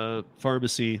one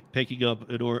pharmacy, picking up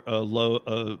your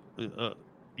load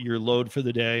for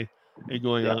the day, and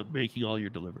going out making all your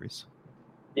deliveries.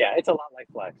 Yeah, it's a lot like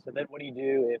Flex. And then what do you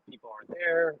do if people aren't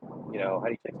there? You know, how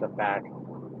do you take stuff back?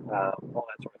 All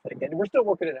that sort of thing. And we're still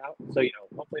working it out, so, you know,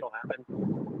 hopefully it'll happen.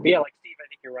 But yeah, like Steve, I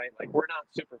think you're right. Like, we're not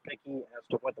super picky as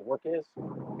to what the work is,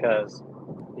 because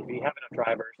if you have enough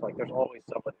drivers, like, there's always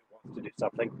someone who wants to do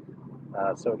something.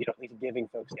 So, you know, at least giving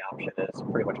folks the option is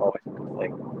pretty much always a good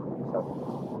thing.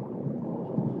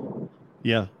 So.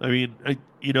 Yeah, I mean,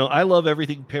 I love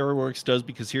everything Paraworks does,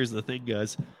 because here's the thing,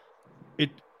 guys.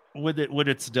 When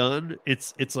it's done,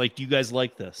 it's like, do you guys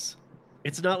like this?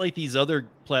 It's not like these other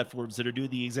platforms that are doing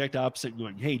the exact opposite and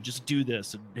going, hey, just do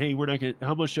this, and hey, we're not gonna,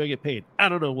 how much do I get paid? I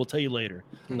don't know, we'll tell you later.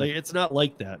 Like, it's not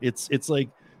like that. It's like,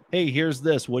 hey, here's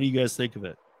this, what do you guys think of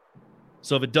it?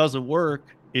 So if it doesn't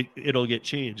work, it'll get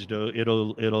changed.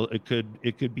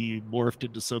 It could be morphed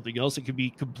into something else. It could be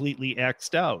completely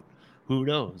axed out. Who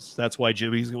knows? That's why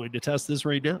Jimmy's going to test this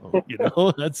right now. You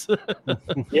know, that's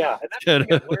yeah. And that's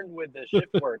what I've learned with the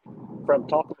shift work from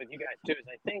talking with you guys too. Is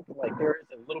I think like there is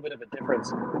a little bit of a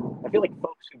difference. I feel like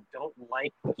folks who don't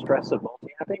like the stress of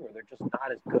multi-apping, or they're just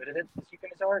not as good at it as you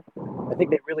guys are, I think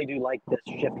they really do like this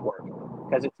shift work,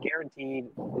 because it's guaranteed,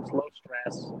 it's low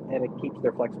stress, and it keeps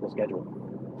their flexible schedule.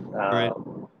 Right.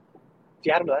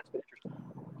 Yeah, I don't know. That's been interesting.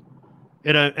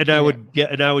 And I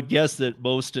would guess that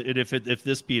most, and if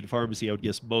this be in pharmacy, I would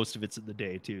guess most of it's in the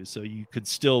day too. So you could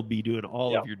still be doing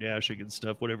all of your dashing and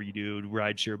stuff, whatever you do,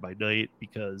 ride share by night,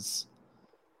 because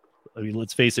I mean,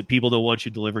 let's face it, people don't want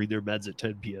you delivering their meds at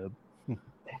 10 p.m.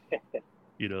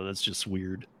 You know, that's just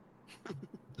weird.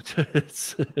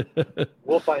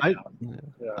 We'll find out.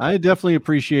 Yeah. I definitely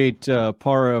appreciate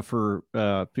Para for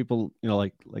people, you know,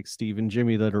 like Steve and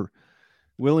Jimmy that are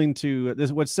willing to.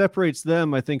 This, what separates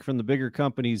them, I think, from the bigger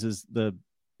companies is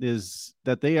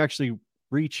that they actually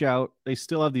reach out. They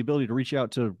still have the ability to reach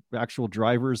out to actual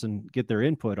drivers and get their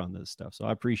input on this stuff. So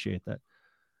I appreciate that.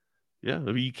 Yeah,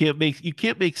 I mean, you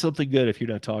can't make something good if you're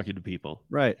not talking to people.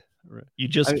 Right. You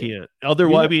just can't.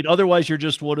 Otherwise you're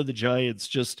just one of the giants.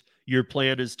 Just your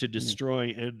plan is to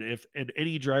destroy, and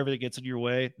any driver that gets in your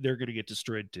way, they're going to get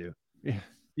destroyed too. Yeah.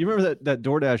 You remember that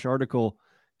DoorDash article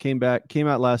came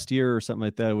out last year or something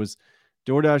like that? It was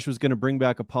DoorDash was going to bring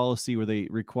back a policy where they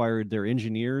required their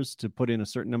engineers to put in a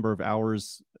certain number of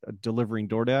hours delivering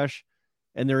DoorDash,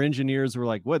 and their engineers were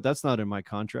like, "What? That's not in my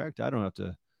contract. I don't have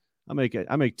to. I make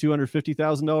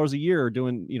 $250,000 a year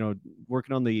doing, you know,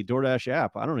 working on the DoorDash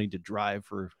app. I don't need to drive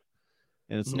for."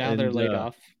 And they're laid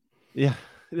off. Yeah.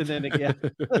 And then again,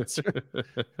 that's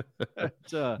right.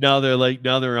 Now they're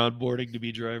onboarding to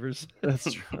be drivers.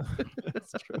 That's true.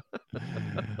 That's true.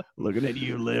 Looking at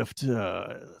you, Lyft.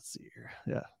 Let's see here.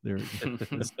 Yeah, there.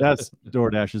 That's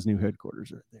DoorDash's new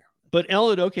headquarters right there. But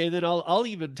Ellen, okay, then I'll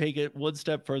even take it one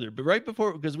step further. But right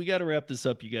before, because we got to wrap this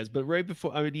up, you guys. But right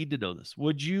before, I need to know this.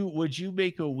 Would you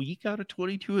make a week out of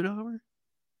 22 an hour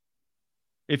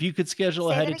if you could schedule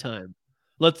ahead of time?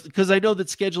 Because I know that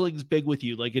scheduling is big with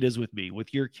you, like it is with me,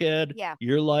 with your kid,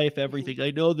 your life, everything. I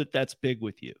know that that's big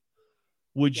with you.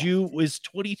 Is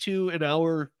 22 an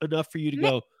hour enough for you to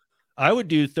go? I would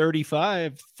do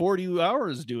 35, 40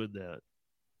 hours doing that.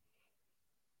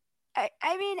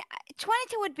 I mean,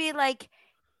 22 would be like,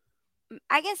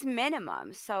 I guess,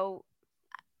 minimum. So,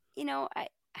 you know,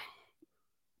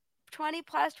 20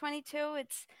 plus 22,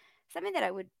 it's something that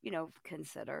I would, you know,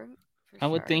 consider. I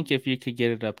would think if you could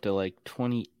get it up to like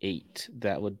 28,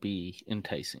 that would be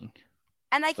enticing.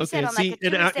 And like you said, on like a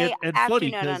Tuesday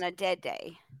afternoon on a dead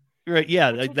day. Right,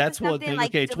 yeah, that's one thing.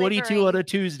 Like, okay, 22 on a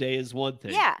Tuesday is one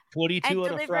thing. Yeah. 22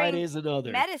 on a Friday is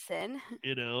another. Medicine.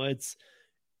 You know, it's,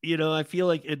 you know, I feel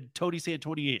like, and Tony said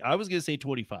 28. I was going to say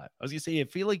 25. I was going to say, I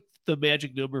feel like the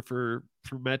magic number for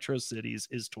metro cities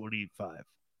is 25.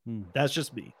 That's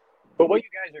just me. But what you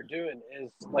guys are doing is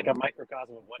like a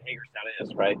microcosm of what Hagerstown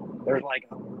is, right? There's like,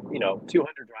 200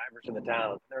 drivers in the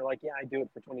town. They're like, yeah, I do it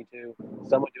for 22.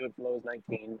 Some would do it for low as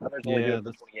 19. Others only do it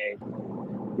for 28.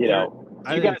 You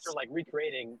guys are like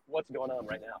recreating what's going on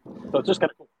right now. So it's just kind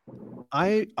of cool.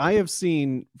 I have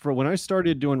seen, for when I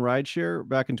started doing rideshare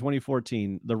back in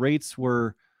 2014, the rates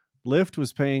were, Lyft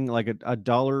was paying like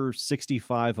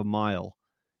 $1.65 a mile.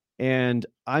 And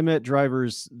I met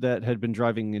drivers that had been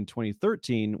driving in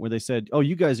 2013 where they said, "Oh,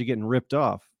 you guys are getting ripped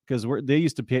off," because they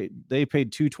used to pay, they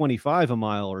paid $2.25 a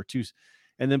mile or two,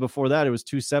 and then before that it was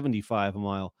 $2.75 a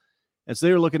mile, and so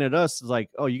they were looking at us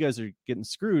like, "Oh, you guys are getting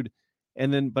screwed."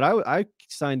 And then, but I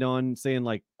signed on saying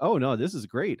like, "Oh no, this is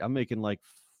great. I'm making like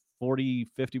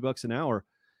 $40-$50 an hour."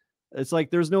 It's like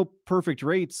there's no perfect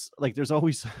rates. Like there's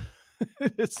always,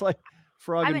 it's like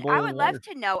frog and boiling I would water. love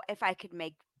to know if I could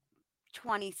make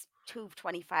 22,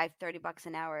 25, $30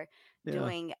 an hour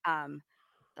doing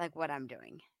like what I'm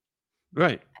doing.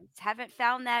 Right. I just haven't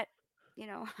found that,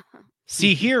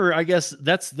 See here, I guess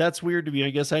that's weird to me. I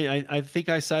guess I think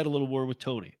I side a little more with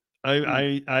Tony.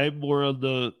 I'm more on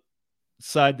the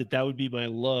side that would be my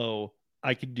low.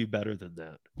 I can do better than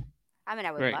that. I mean,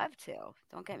 I would love to.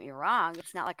 Don't get me wrong.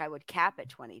 It's not like I would cap at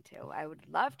 22. I would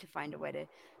love to find a way to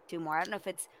do more. I don't know if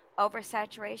it's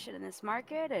oversaturation in this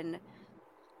market and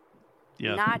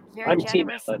not very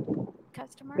generous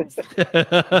customers.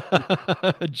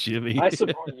 Jimmy, I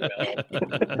support you.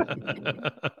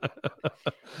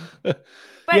 But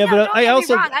I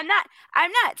also, wrong.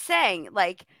 I'm not saying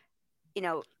like,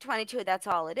 22. That's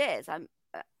all it is. I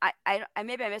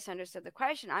maybe I misunderstood the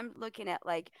question. I'm looking at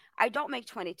like, I don't make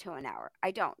 22 an hour. I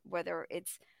don't, whether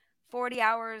it's 40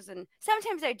 hours, and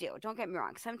sometimes I do. Don't get me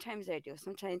wrong. Sometimes I do.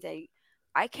 Sometimes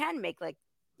I can make like,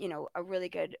 a really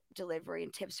good delivery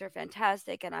and tips are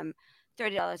fantastic and I'm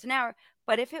 $30 an hour.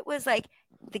 But if it was like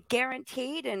the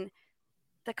guaranteed and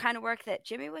the kind of work that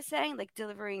Jimmy was saying, like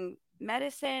delivering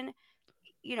medicine,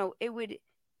 it would.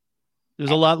 There's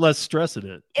a lot less stress in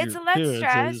it. It's a lot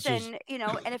stress, and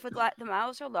and if the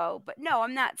miles are low. But no,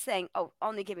 I'm not saying, oh,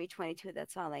 only give me 22.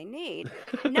 That's all I need.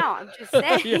 No, I'm just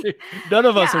saying. None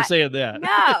of us are saying that.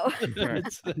 No.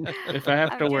 If I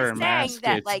have to wear a mask,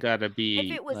 it's got to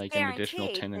be like an additional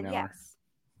 10 an hour.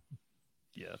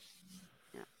 Yes.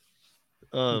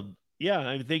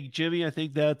 Yeah. I think Jimmy. I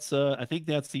think that's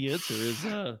the answer. Is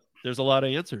there's a lot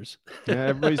of answers. Yeah,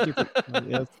 everybody's different.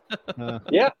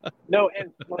 Yeah. No,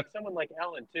 and like someone like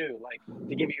Ellen too, like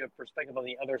to give you a perspective on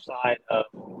the other side of,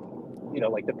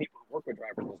 like the people who work with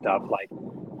drivers and stuff. Like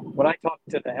when I talk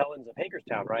to the Ellens of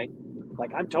Hagerstown, right?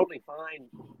 Like I'm totally fine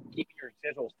keeping your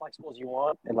schedule as flexible as you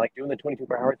want and like doing the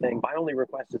 22-hour thing. My only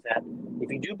request is that if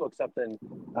you do book something,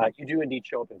 you do indeed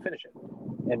show up and finish it.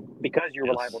 And because you're a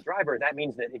reliable driver, that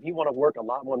means that if you want to work a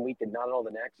lot one week and not all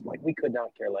the next, like we could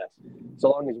not care less. So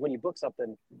long as when you book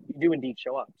something, you do indeed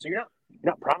show up. So you're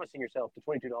not promising yourself to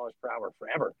 $22 per hour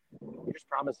forever. You're just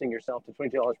promising yourself to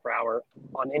 $22 per hour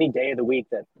on any day of the week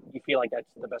that you feel like that's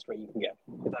the best rate you can get.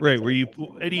 Right, where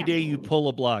any day you pull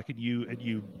a block and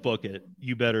you book it,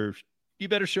 you better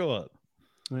show up.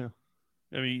 Yeah.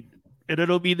 I mean, and I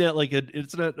don't mean that like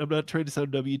it's not. I'm not trying to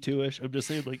sound W2-ish. I'm just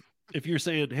saying like if you're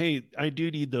saying, hey, I do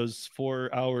need those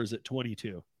 4 hours at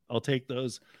 22, I'll take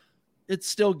those. It's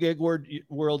still gig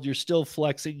world. You're still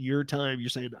flexing your time. You're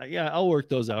saying, yeah, I'll work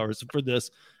those hours for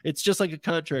this. It's just like a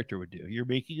contractor would do. You're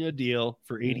making a deal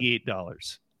for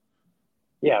 $88.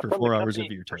 Yeah, for 4 hours of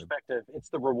your time. Perspective, it's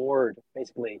the reward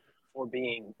basically for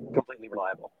being completely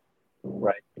reliable,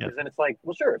 right? Because then it's like,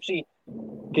 well, sure,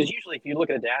 because usually if you look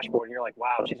at a dashboard and you're like,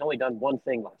 wow, she's only done one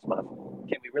thing last month.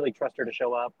 Can we really trust her to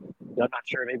show up? I'm not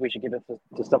sure. Maybe we should give it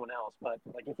to someone else. But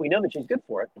like, if we know that she's good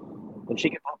for it, then she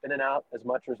can pop in and out as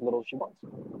much or as little as she wants.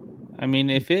 I mean,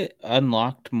 if it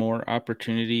unlocked more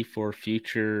opportunity for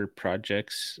future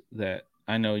projects that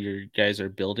I know your guys are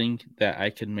building that I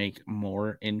could make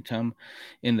more income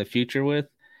in the future with,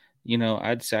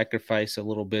 I'd sacrifice a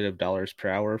little bit of dollars per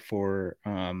hour for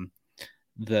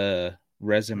the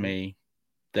resume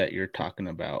that you're talking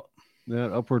about.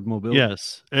 That upward mobility.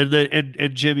 Yes.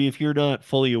 And Jimmy, if you're not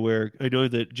fully aware, I know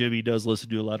that Jimmy does listen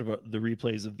to a lot of the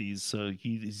replays of these, so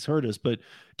he's heard us, but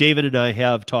David and I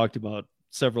have talked about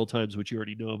several times, which you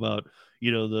already know about,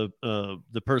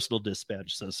 the personal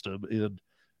dispatch system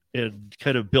and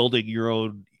kind of building your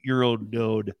own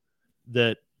node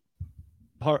that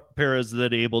Para is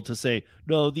then able to say,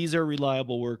 no, these are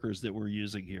reliable workers that we're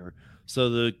using here. So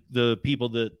the people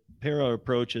that Para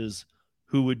approaches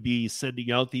who would be sending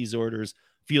out these orders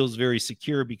feels very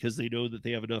secure because they know that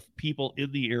they have enough people in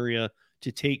the area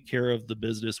to take care of the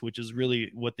business, which is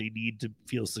really what they need to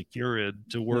feel secure in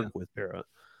to work with Para.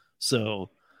 So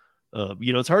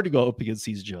It's hard to go up against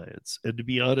these giants, and to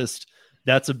be honest,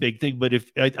 that's a big thing. But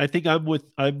if I think I'm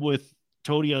with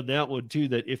Tony on that one too,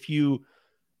 that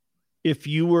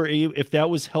if that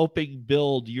was helping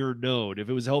build your node, if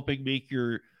it was helping make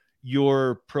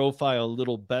your profile a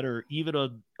little better, even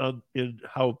on in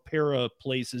how Para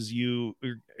places you,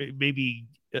 or maybe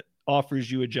offers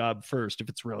you a job first, if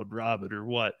it's round robin or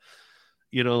what,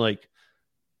 like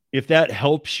if that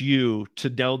helps you to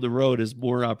down the road as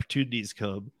more opportunities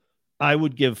come, I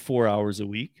would give 4 hours a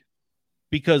week,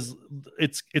 because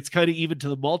it's kind of even to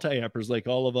the multi-appers like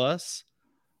all of us.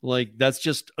 Like that's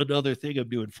just another thing I'm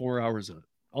doing 4 hours on.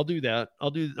 I'll do that.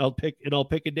 I'll pick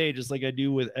a day, just like I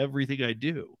do with everything I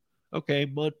do. Okay,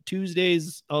 but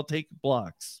Tuesdays I'll take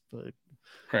blocks. But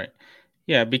right.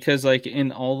 Yeah, because like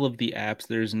in all of the apps,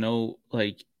 there's no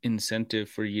like incentive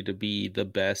for you to be the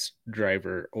best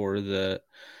driver or the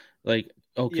like.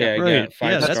 Okay, I got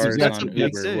 5 stars on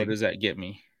Uber. What does that get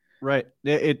me? Right.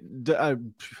 It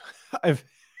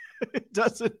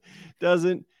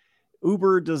doesn't.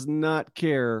 Uber does not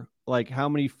care like how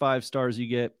many 5 stars you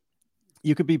get.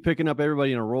 You could be picking up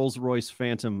everybody in a Rolls-Royce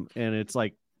Phantom, and it's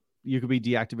like you could be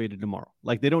deactivated tomorrow.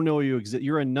 Like they don't know you exist.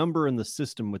 You're a number in the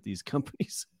system with these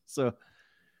companies. So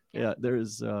yeah,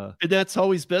 there's and that's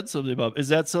always been something about. Is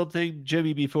that something,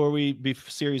 Jimmy, before I bring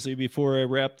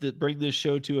this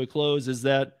show to a close, is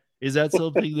that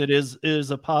something that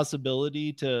is a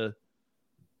possibility to,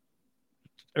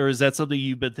 or is that something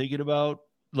you've been thinking about,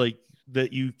 like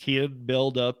that you can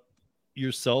build up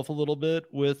yourself a little bit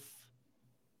with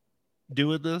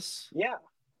doing this? Yeah.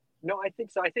 No, I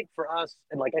think so. I think for us,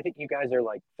 and like I think you guys are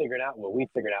like figuring out what we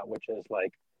figured out, which is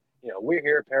like, we're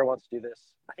here, Para wants to do this.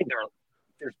 I think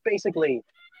there's basically,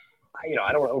 I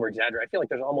don't want to over exaggerate. I feel like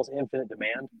there's almost infinite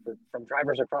demand from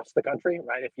drivers across the country,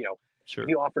 right? If sure. If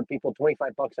you offered people $25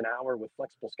 an hour with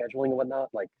flexible scheduling and whatnot,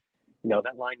 like,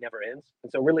 that line never ends.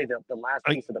 And so really the last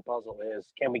piece of the puzzle is,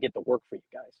 can we get the work for you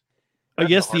guys? I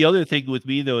guess the other thing with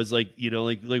me though is like,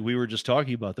 like we were just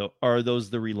talking about though, are those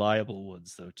the reliable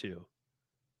ones though too?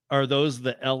 Are those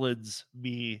the Ellens,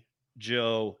 me,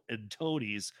 Joe, and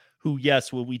Tony's who,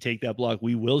 yes, when we take that block,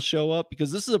 we will show up?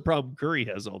 Because this is a problem Curry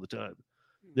has all the time.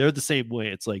 They're the same way.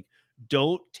 It's like,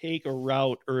 don't take a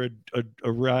route or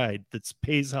a ride that's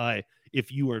pays high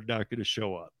if you are not going to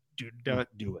show up. Do not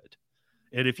do it.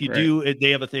 And if you do,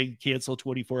 they have a thing, cancel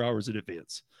 24 hours in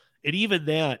advance. And even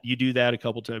that, you do that a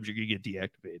couple times, you're going to get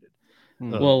deactivated.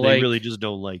 Well, they really just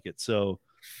don't like it. So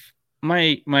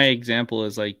my example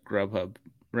is like Grubhub,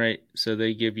 right? So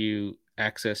they give you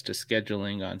access to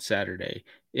scheduling on Saturday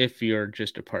if you're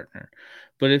just a partner.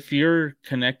 But if you're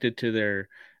connected to their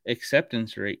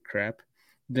acceptance rate crap,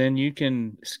 then you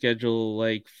can schedule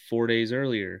like 4 days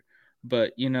earlier.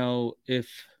 But, if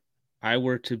I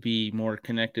were to be more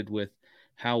connected with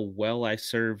how well I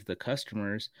serve the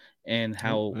customers and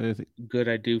how good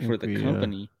I do for the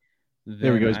company,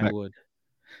 then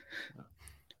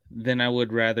I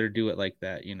would rather do it like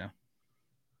that,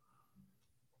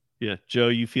 Yeah, Joe,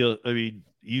 you feel? I mean,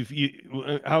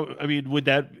 would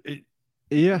that?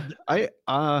 Yeah, the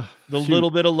little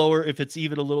bit of lower, if it's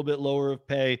even a little bit lower of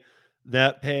pay,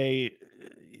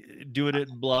 doing it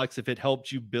in blocks, if it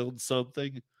helps you build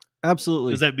something.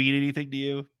 Absolutely. Does that mean anything to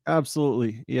you?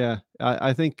 Absolutely. Yeah.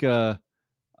 I think and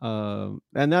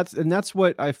that's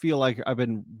what I feel like I've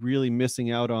been really missing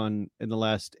out on in the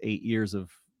last 8 years of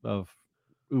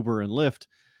Uber and Lyft,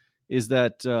 is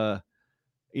that I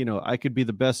could be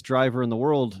the best driver in the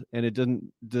world and it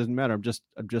doesn't matter. I'm just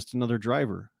another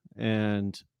driver.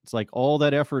 And it's like all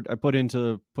that effort I put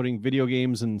into putting video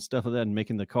games and stuff like that and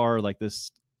making the car like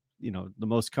this, the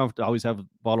most comfortable. I always have a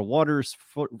bottle of water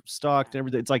stocked and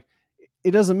everything. It's like,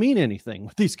 it doesn't mean anything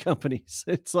with these companies.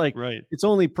 It's like, It's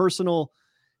only personal.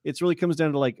 It really comes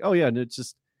down to like, oh yeah. And it's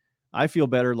just, I feel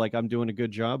better. Like I'm doing a good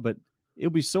job, but it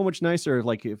would be so much nicer.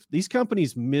 Like if these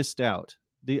companies missed out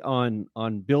on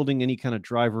building any kind of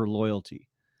driver loyalty.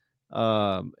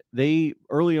 They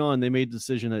early on, they made the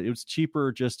decision that it was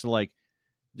cheaper just to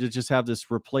just have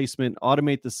this replacement,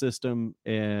 automate the system.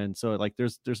 And so like,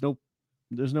 there's no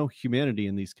humanity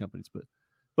in these companies,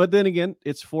 but then again,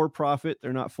 it's for profit.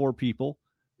 They're not for people.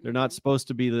 They're not supposed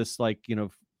to be this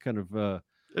kind of,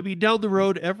 I mean, down the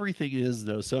road, everything is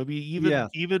though. So I mean,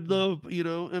 even though,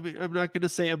 I mean, I'm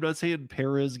not saying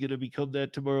Para is going to become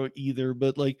that tomorrow either,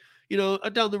 but like,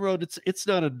 down the road, it's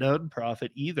not a nonprofit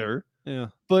either. Yeah.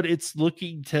 But it's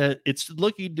looking to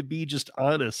be just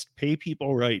honest, pay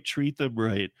people right, treat them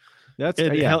right.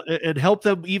 And help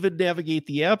them even navigate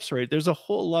the apps right. There's a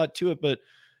whole lot to it, but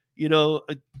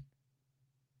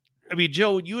I mean,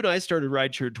 Joe, when you and I started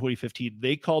rideshare in 2015,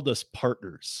 they called us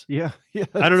partners. Yeah.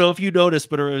 I don't know if you noticed,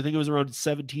 but I think it was around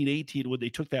 17, 18 when they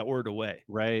took that word away.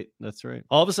 Right. That's right.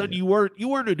 All of a sudden, you weren't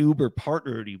an Uber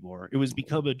partner anymore. It was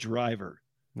become a driver.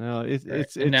 No,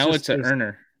 it's now it's an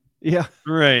earner. Yeah.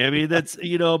 Right. I mean, that's,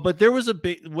 but there was a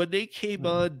big, when they came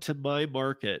on to my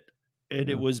market and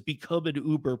it was become an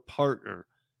Uber partner,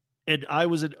 and I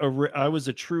was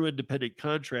a true independent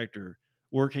contractor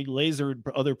working laser and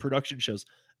other production shows.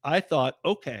 I thought,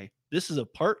 okay, this is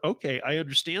okay, I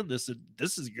understand this, and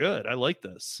this is good. I like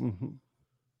this.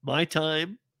 My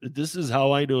time, this is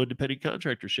how I know independent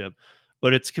contractorship,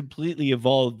 but it's completely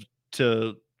evolved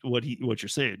to what you're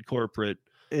saying, corporate.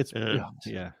 And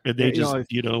they just,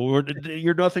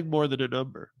 you're nothing more than a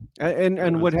number.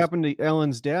 And what happened to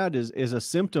Ellen's dad is a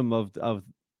symptom of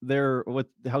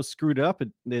how screwed up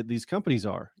these companies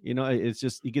are. It's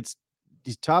just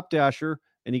he's top dasher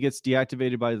and he gets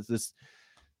deactivated by this.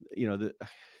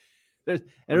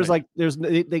 There's like they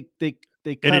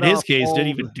and in his case didn't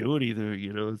even do it either.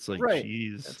 It's like,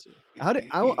 geez. How did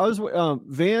I was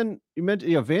Van? You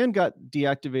mentioned Van got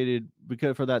deactivated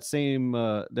because for that same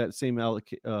How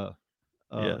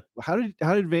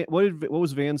did Van? What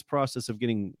was Van's process of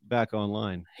getting back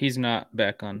online? He's not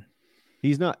back on.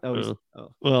 He's not.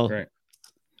 Well, right.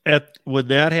 When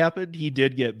that happened, he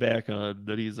did get back on.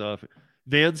 That he's off.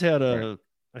 Van's had I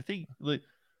think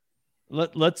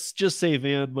let's just say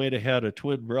Van might have had a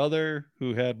twin brother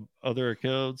who had other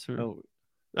accounts, or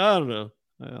I don't know.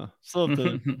 Yeah,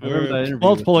 something.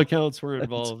 Multiple accounts were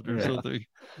involved, or something.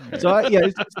 So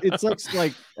it's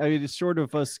like it's short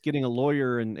of us getting a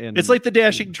lawyer and it's like the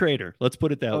dashing trader. Let's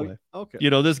put it that way. Okay.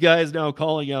 This guy is now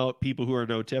calling out people who are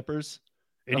no tippers,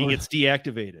 and he gets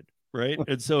deactivated, right?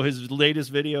 And so his latest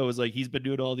video is like he's been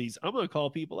doing all these. I'm gonna call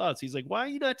people out. So he's like, "Why are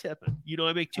you not tipping?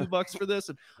 I make $2 for this,"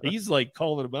 and he's like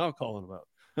calling them out,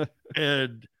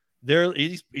 and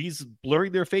he's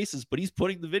blurring their faces, but he's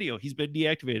putting the video. He's been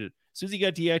deactivated. As soon as he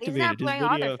got deactivated, he's not blurring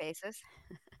all their faces.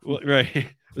 Well, right.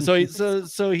 So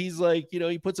he's like,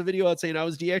 he puts a video out saying I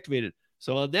was deactivated.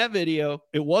 So on that video,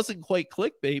 it wasn't quite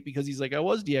clickbait because he's like, I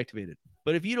was deactivated.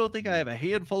 But if you don't think I have a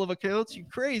handful of accounts, you're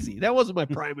crazy. That wasn't my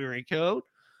primary account.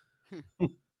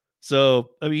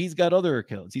 So, I mean, he's got other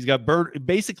accounts. He's got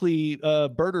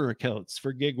burner accounts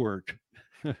for gig work.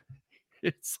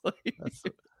 It's like,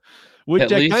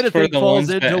 which I kind of think falls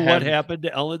into what happened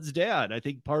to Ellen's dad. I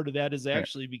think part of that is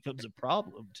actually becomes a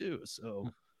problem too. So,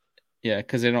 yeah,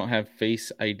 because they don't have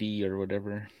Face ID or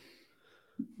whatever.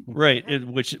 Right,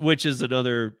 and which is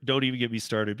another. Don't even get me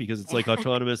started because it's like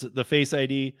autonomous. The Face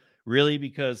ID, really,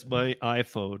 because my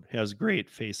iPhone has great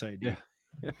Face ID,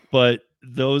 but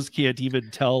those can't even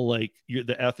tell like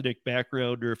the ethnic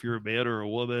background or if you're a man or a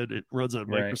woman. It runs on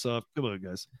Microsoft. Come on,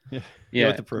 guys.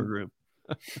 Get the program.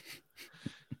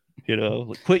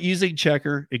 Quit using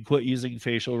Checker and quit using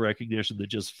facial recognition that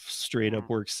just straight up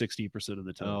works 60% of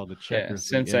the time. Oh, the Checker.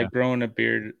 Since I've grown a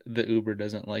beard, the Uber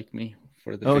doesn't like me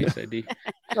for the Face ID.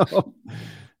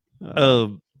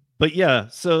 But yeah,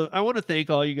 so I want to thank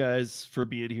all you guys for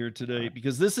being here tonight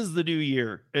because this is the new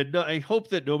year. And I hope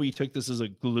that nobody took this as a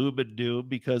gloom and doom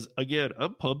because, again,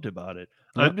 I'm pumped about it.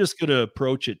 I'm just going to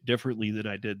approach it differently than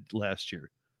I did last year.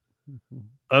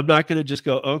 I'm not going to just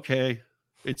go, okay,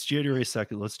 it's January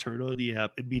 2nd. Let's turn on the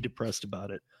app and be depressed about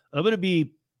it. I'm going to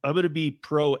be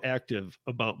proactive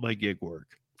about my gig work.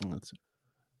 I'm going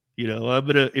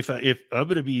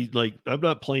to be like, I'm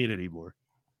not playing anymore.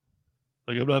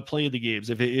 Like, I'm not playing the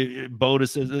games. If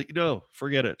bonuses, like, no,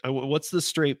 forget it. What's the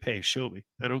straight pay? Show me.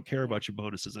 I don't care about your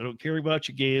bonuses. I don't care about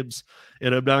your games.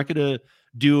 And I'm not going to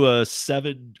do a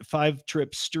 5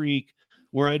 trip streak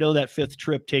where I know that 5th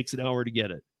trip takes an hour to get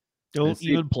it. Don't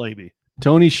even play me.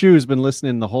 Tony Shu's been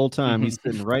listening the whole time. He's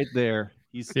sitting right there.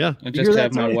 I just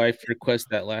had my wife request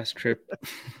that last trip.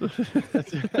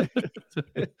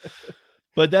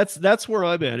 But that's where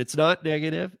I'm at. It's not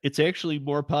negative. It's actually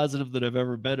more positive than I've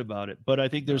ever been about it. But I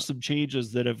think there's some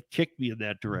changes that have kicked me in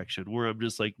that direction where I'm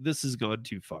just like, this has gone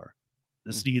too far.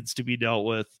 This needs to be dealt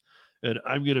with. And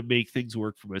I'm going to make things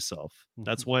work for myself.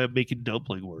 That's why I'm making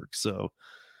Dumpling work. So,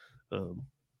 and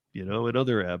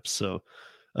other apps. So,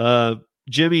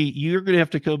 Jimmy, you're going to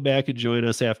have to come back and join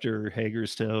us after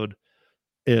Hagerstown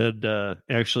and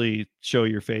actually show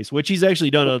your face, which he's actually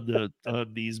done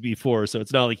on these before. So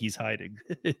it's not like he's hiding.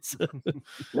 It's no,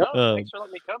 thanks for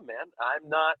letting me come, man. I'm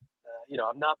not,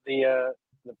 I'm not the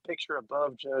picture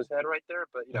above Joe's head right there,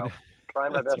 but try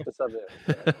my best to sub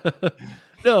it.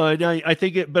 No, I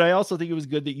think it, but I also think it was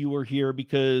good that you were here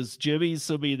because Jimmy's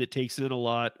somebody that takes in a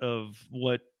lot of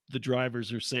what the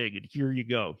drivers are saying. And here you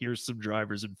go. Here's some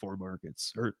drivers in 4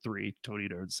 markets or 3. Tony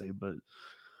Darn same, but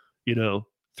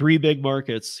 3 big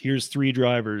markets. Here's 3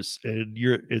 drivers, and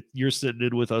you're sitting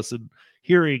in with us and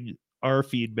hearing our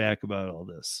feedback about all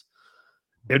this.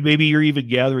 And maybe you're even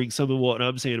gathering some of what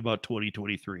I'm saying about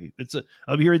 2023.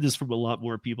 I'm hearing this from a lot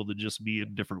more people than just me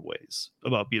in different ways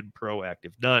about being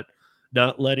proactive, not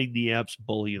letting the apps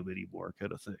bully them anymore,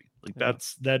 kind of thing. Like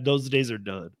those days are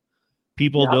done.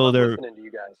 People know they're listening to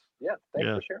you guys. Yeah, thanks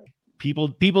for sharing.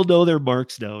 People know their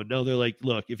marks now. Now they're like,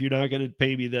 look, if you're not going to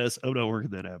pay me this, I'm not working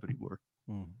that app anymore.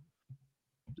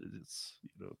 It's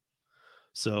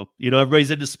so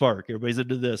everybody's into Spark, everybody's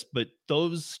into this, but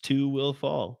those 2 will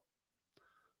fall.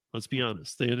 Let's be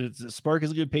honest. Spark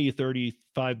isn't going to pay you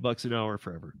 $35 an hour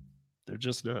forever. They're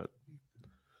just not.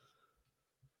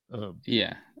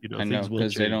 Yeah, I know,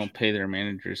 because they don't pay their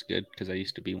managers good, because I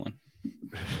used to be one.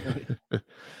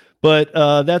 But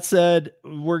that said,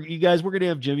 we're going to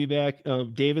have Jimmy back.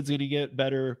 David's going to get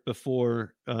better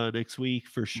before next week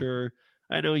for sure.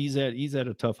 I know he's had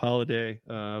a tough holiday.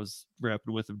 I was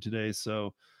rapping with him today.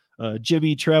 So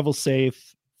Jimmy, travel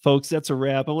safe. Folks, that's a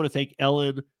wrap. I want to thank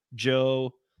Ellen,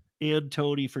 Joe, and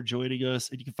Tony for joining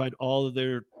us. And you can find all of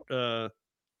their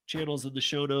channels in the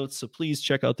show notes. So please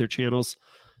check out their channels.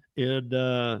 And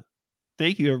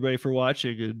thank you, everybody, for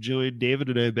watching. And join David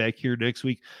and I back here next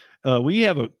week. We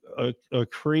have a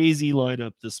crazy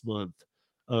lineup this month.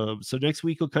 So next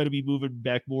week we'll kind of be moving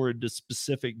back more into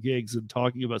specific gigs and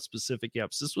talking about specific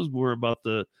apps. This was more about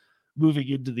the moving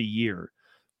into the year.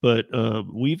 But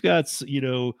we've got,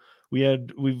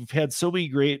 we've had so many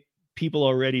great people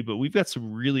already, but we've got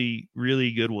some really,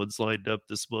 really good ones lined up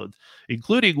this month,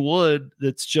 including one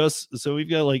that's so we've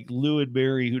got like Lou and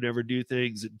Mary who never do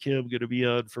things, and Kim going to be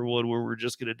on for one where we're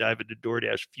just going to dive into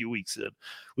DoorDash a few weeks in.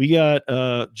 We got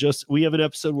we have an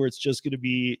episode where it's just going to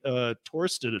be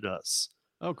Torsten and us.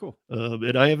 Oh, cool.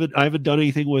 And I haven't done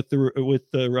anything with the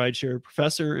Rideshare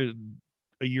Professor in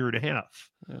a year and a half.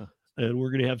 Yeah. And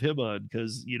we're going to have him on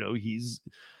because, he's,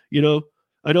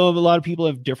 I know a lot of people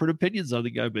have different opinions on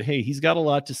the guy, but hey, he's got a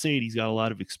lot to say and he's got a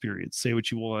lot of experience. Say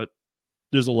what you want.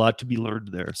 There's a lot to be learned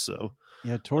there. So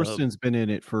yeah, Torsten's been in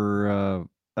it for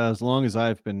as long as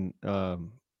I've been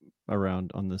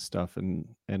around on this stuff, and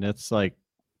it's like,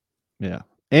 yeah.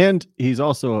 And he's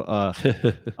also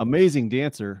amazing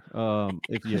dancer.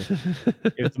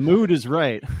 If the mood is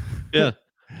right. Yeah.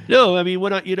 No, I mean,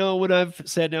 when I've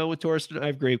sat down with Torsten, I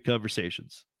have great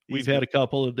conversations. We've had a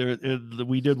couple of there, and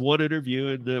we did one interview,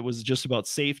 and it was just about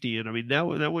safety. And I mean, that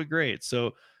went great.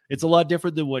 So it's a lot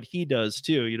different than what he does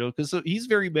too, because he's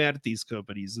very mad at these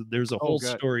companies, and there's a whole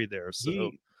story there.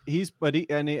 So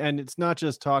and it's not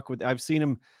just talk with. I've seen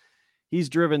him. He's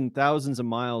driven thousands of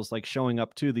miles, like showing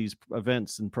up to these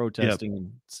events and protesting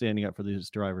and standing up for these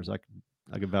drivers. I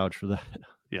can vouch for that.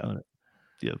 Yeah.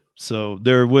 Yeah. So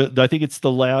I think it's the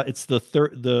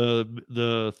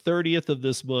 30th of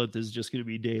this month is just going to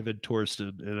be David,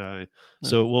 Torsten, and I.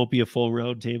 So it won't be a full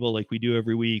round table like we do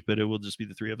every week, but it will just be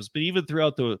the 3 of us. But even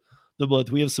throughout the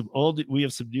month, we have some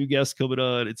new guests coming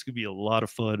on. It's going to be a lot of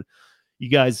fun. You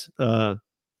guys,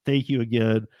 thank you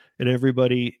again, and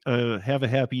everybody, have a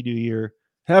happy New Year.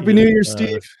 Happy New Year,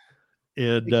 Steve.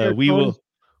 And we will.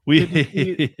 Good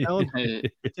to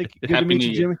meet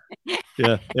you, Jimmy.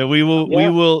 Yeah, and we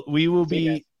will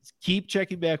be keep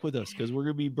checking back with us because we're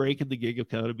going to be breaking the gig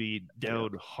economy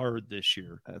down hard this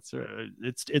year. That's right.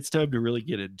 It's time to really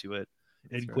get into it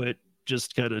and quit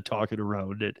just kind of talking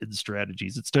around it and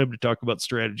strategies. It's time to talk about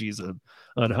strategies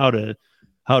on how to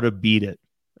beat it.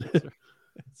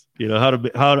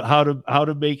 How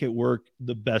to make it work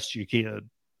the best you can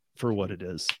for what it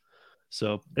is.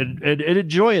 So and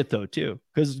enjoy it though too,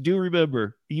 because do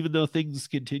remember, even though things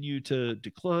continue to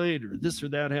decline or this or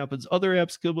that happens, other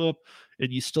apps come up, and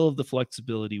you still have the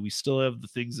flexibility. We still have the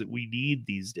things that we need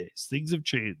these days. Things have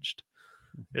changed,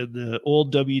 and the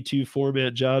old W-2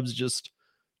 format jobs just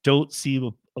don't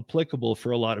seem applicable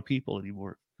for a lot of people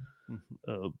anymore.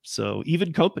 So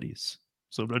even companies.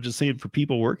 So I'm not just saying for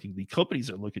people working, the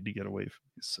companies are looking to get away from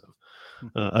this. So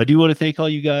I do want to thank all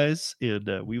you guys,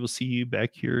 and we will see you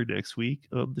back here next week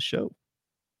on the show.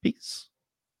 Peace.